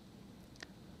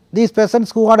 These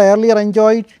peasants who had earlier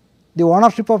enjoyed the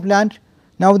ownership of land,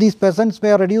 now these peasants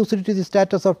were reduced to the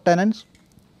status of tenants.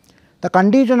 The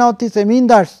condition of the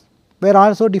zemindars were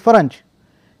also different.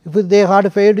 If they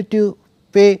had failed to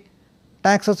pay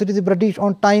taxes to the British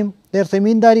on time, their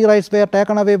zemindari rights were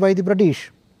taken away by the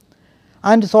British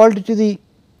and sold to the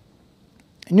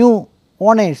new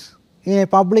owners in a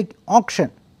public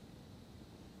auction.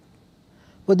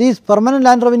 So, these permanent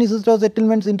land revenue system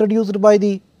settlements introduced by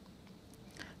the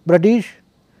British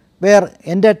were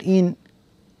ended in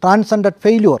transcendent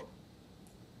failure.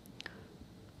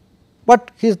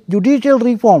 But his judicial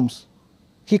reforms,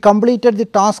 he completed the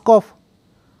task of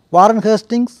Warren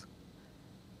Hastings,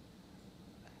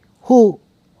 who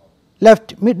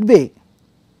left midway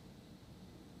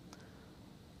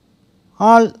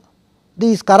all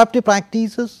these corrupt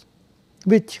practices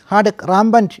which had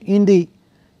rampant in the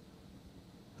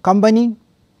company,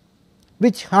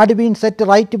 which had been set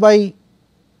right by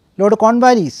Lord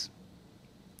Cornwallis.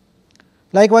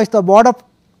 Likewise, the Board of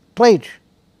Trade,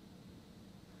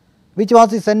 which was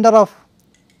the center of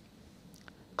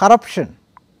corruption,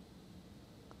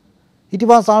 it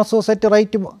was also set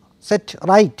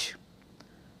right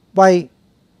by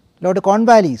Lord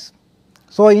Cornwallis.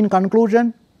 So, in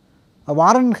conclusion, the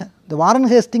Warren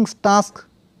Hastings task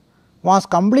was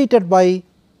completed by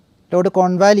Lord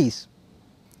Cornwallis.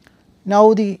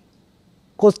 Now, the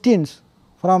questions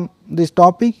from this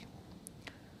topic: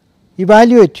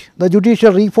 evaluate the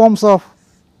judicial reforms of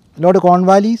Lord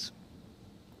Cornwallis.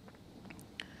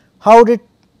 How did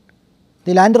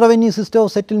the land revenue system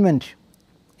of settlement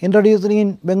introduced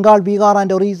in Bengal, Bihar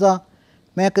and Orissa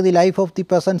make the life of the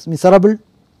peasants miserable?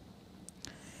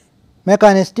 Make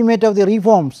an estimate of the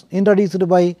reforms introduced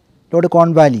by Lord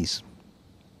Cornwallis.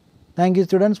 Thank you,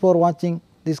 students, for watching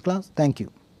this class. Thank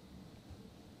you.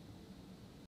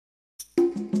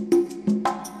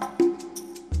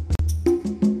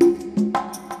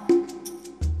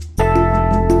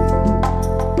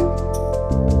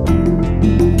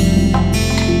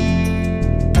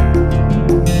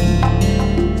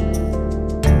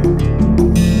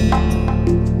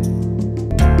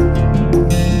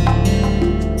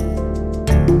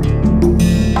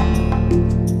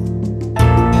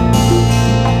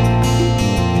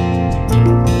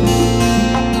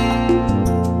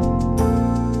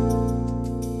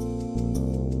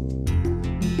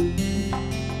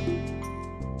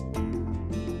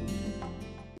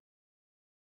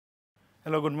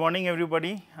 Good morning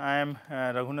everybody. I am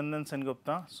Raghunandan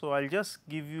Sengupta. So, I will just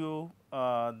give you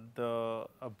a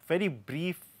very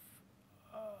brief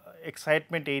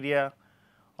excitement area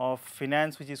of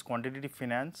finance, which is quantitative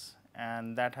finance,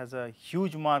 and that has a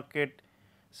huge market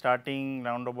starting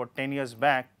around about 10 years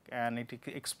back, and it is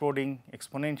exploding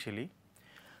exponentially.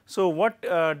 So, what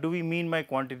do we mean by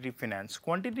quantitative finance?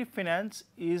 Quantitative finance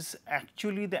is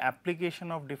actually the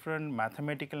application of different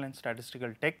mathematical and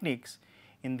statistical techniques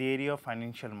in the area of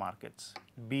financial markets,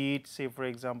 be it say for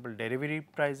example derivative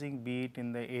pricing, be it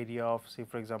in the area of say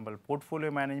for example portfolio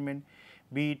management,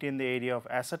 be it in the area of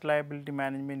asset liability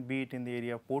management, be it in the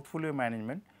area of portfolio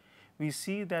management. We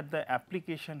see that the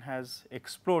application has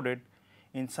exploded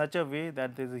in such a way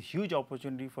that there is a huge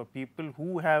opportunity for people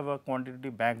who have a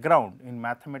quantitative background in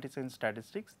mathematics and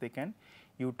statistics. They can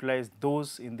utilize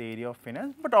those in the area of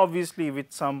finance, but obviously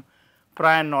with some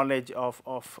prior knowledge of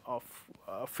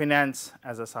finance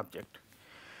as a subject.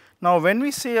 Now, when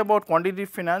we say about quantitative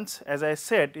finance, as I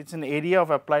said, it is an area of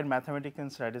applied mathematics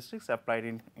and statistics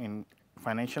applied in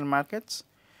financial markets.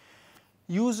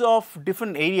 Use of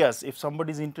different areas, if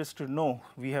somebody is interested to know,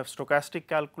 we have stochastic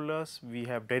calculus, we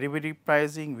have derivative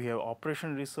pricing, we have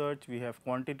operation research, we have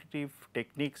quantitative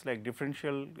techniques like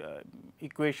differential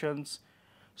equations,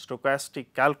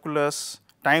 stochastic calculus,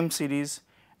 time series,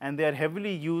 and they are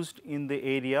heavily used in the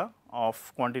area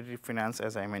of quantitative finance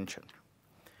as I mentioned.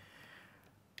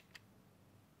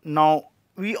 Now,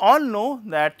 we all know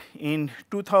that in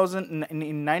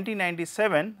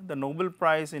 1997 the Nobel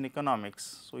Prize in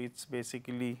Economics, so it is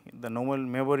basically the Nobel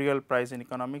Memorial Prize in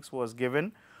Economics was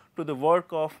given to the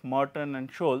work of Merton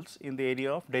and Scholz in the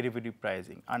area of derivative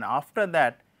pricing, and after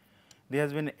that there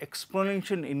has been an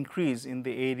exponential increase in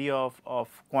the area of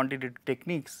quantitative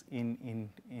techniques in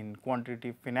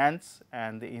quantitative finance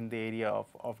and in the area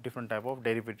of different type of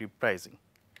derivative pricing.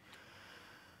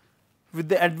 With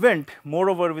the advent,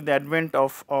 moreover with the advent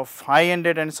of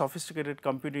high-ended and sophisticated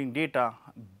computing data,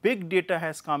 big data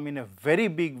has come in a very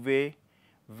big way,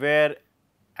 where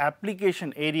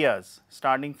application areas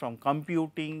starting from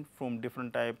computing, from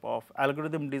different type of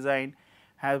algorithm design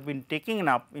have been taken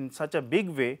up in such a big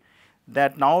way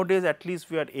that nowadays at least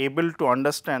we are able to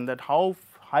understand that how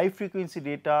high frequency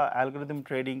data algorithm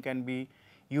trading can be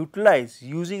utilized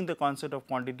using the concept of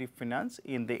quantitative finance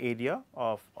in the area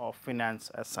of finance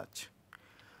as such.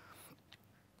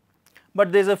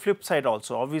 But there is a flip side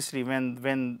also, obviously when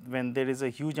there is a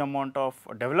huge amount of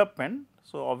development.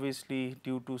 So, obviously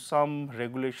due to some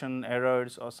regulation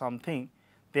errors or something,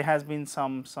 there has been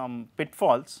some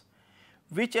pitfalls,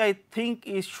 which I think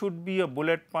should be a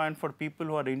bullet point for people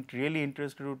who are really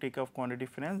interested to take up quantitative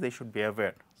finance. They should be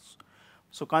aware.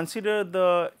 So, consider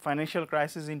the financial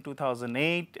crisis in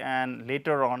 2008 and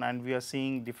later on, and we are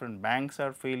seeing different banks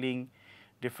are failing,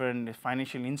 different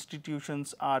financial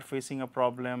institutions are facing a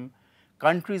problem,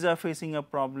 countries are facing a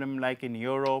problem like in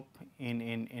Europe,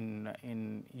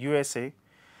 in USA.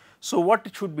 So,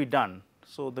 what should be done?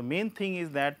 So, the main thing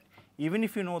is that even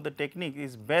if you know the technique,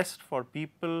 is best for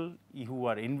people who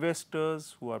are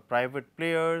investors, who are private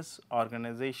players,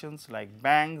 organizations like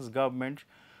banks, governments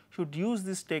should use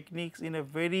these techniques in a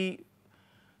very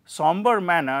somber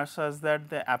manner, such that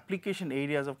the application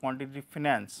areas of quantitative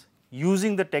finance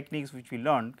using the techniques which we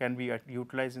learned can be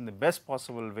utilized in the best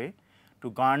possible way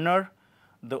to garner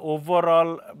the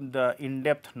overall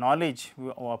in-depth knowledge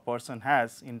a person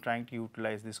has in trying to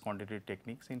utilize these quantitative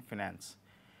techniques in finance.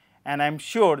 And I am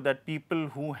sure that people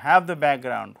who have the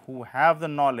background, who have the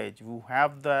knowledge, who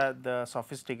have the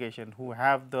sophistication, who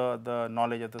have the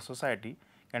knowledge of the society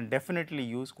can definitely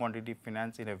use quantitative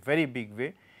finance in a very big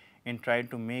way in trying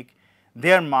to make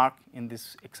their mark in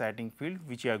this exciting field,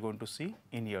 which you are going to see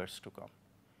in years to come.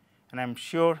 And I am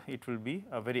sure it will be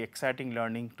a very exciting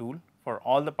learning tool for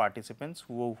all the participants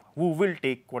who will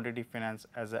take quantitative finance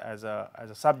as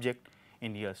a subject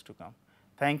in years to come.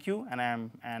 Thank you,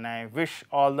 and I wish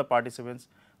all the participants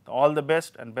all the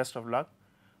best and best of luck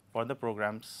for the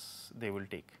programs they will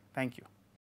take. Thank you.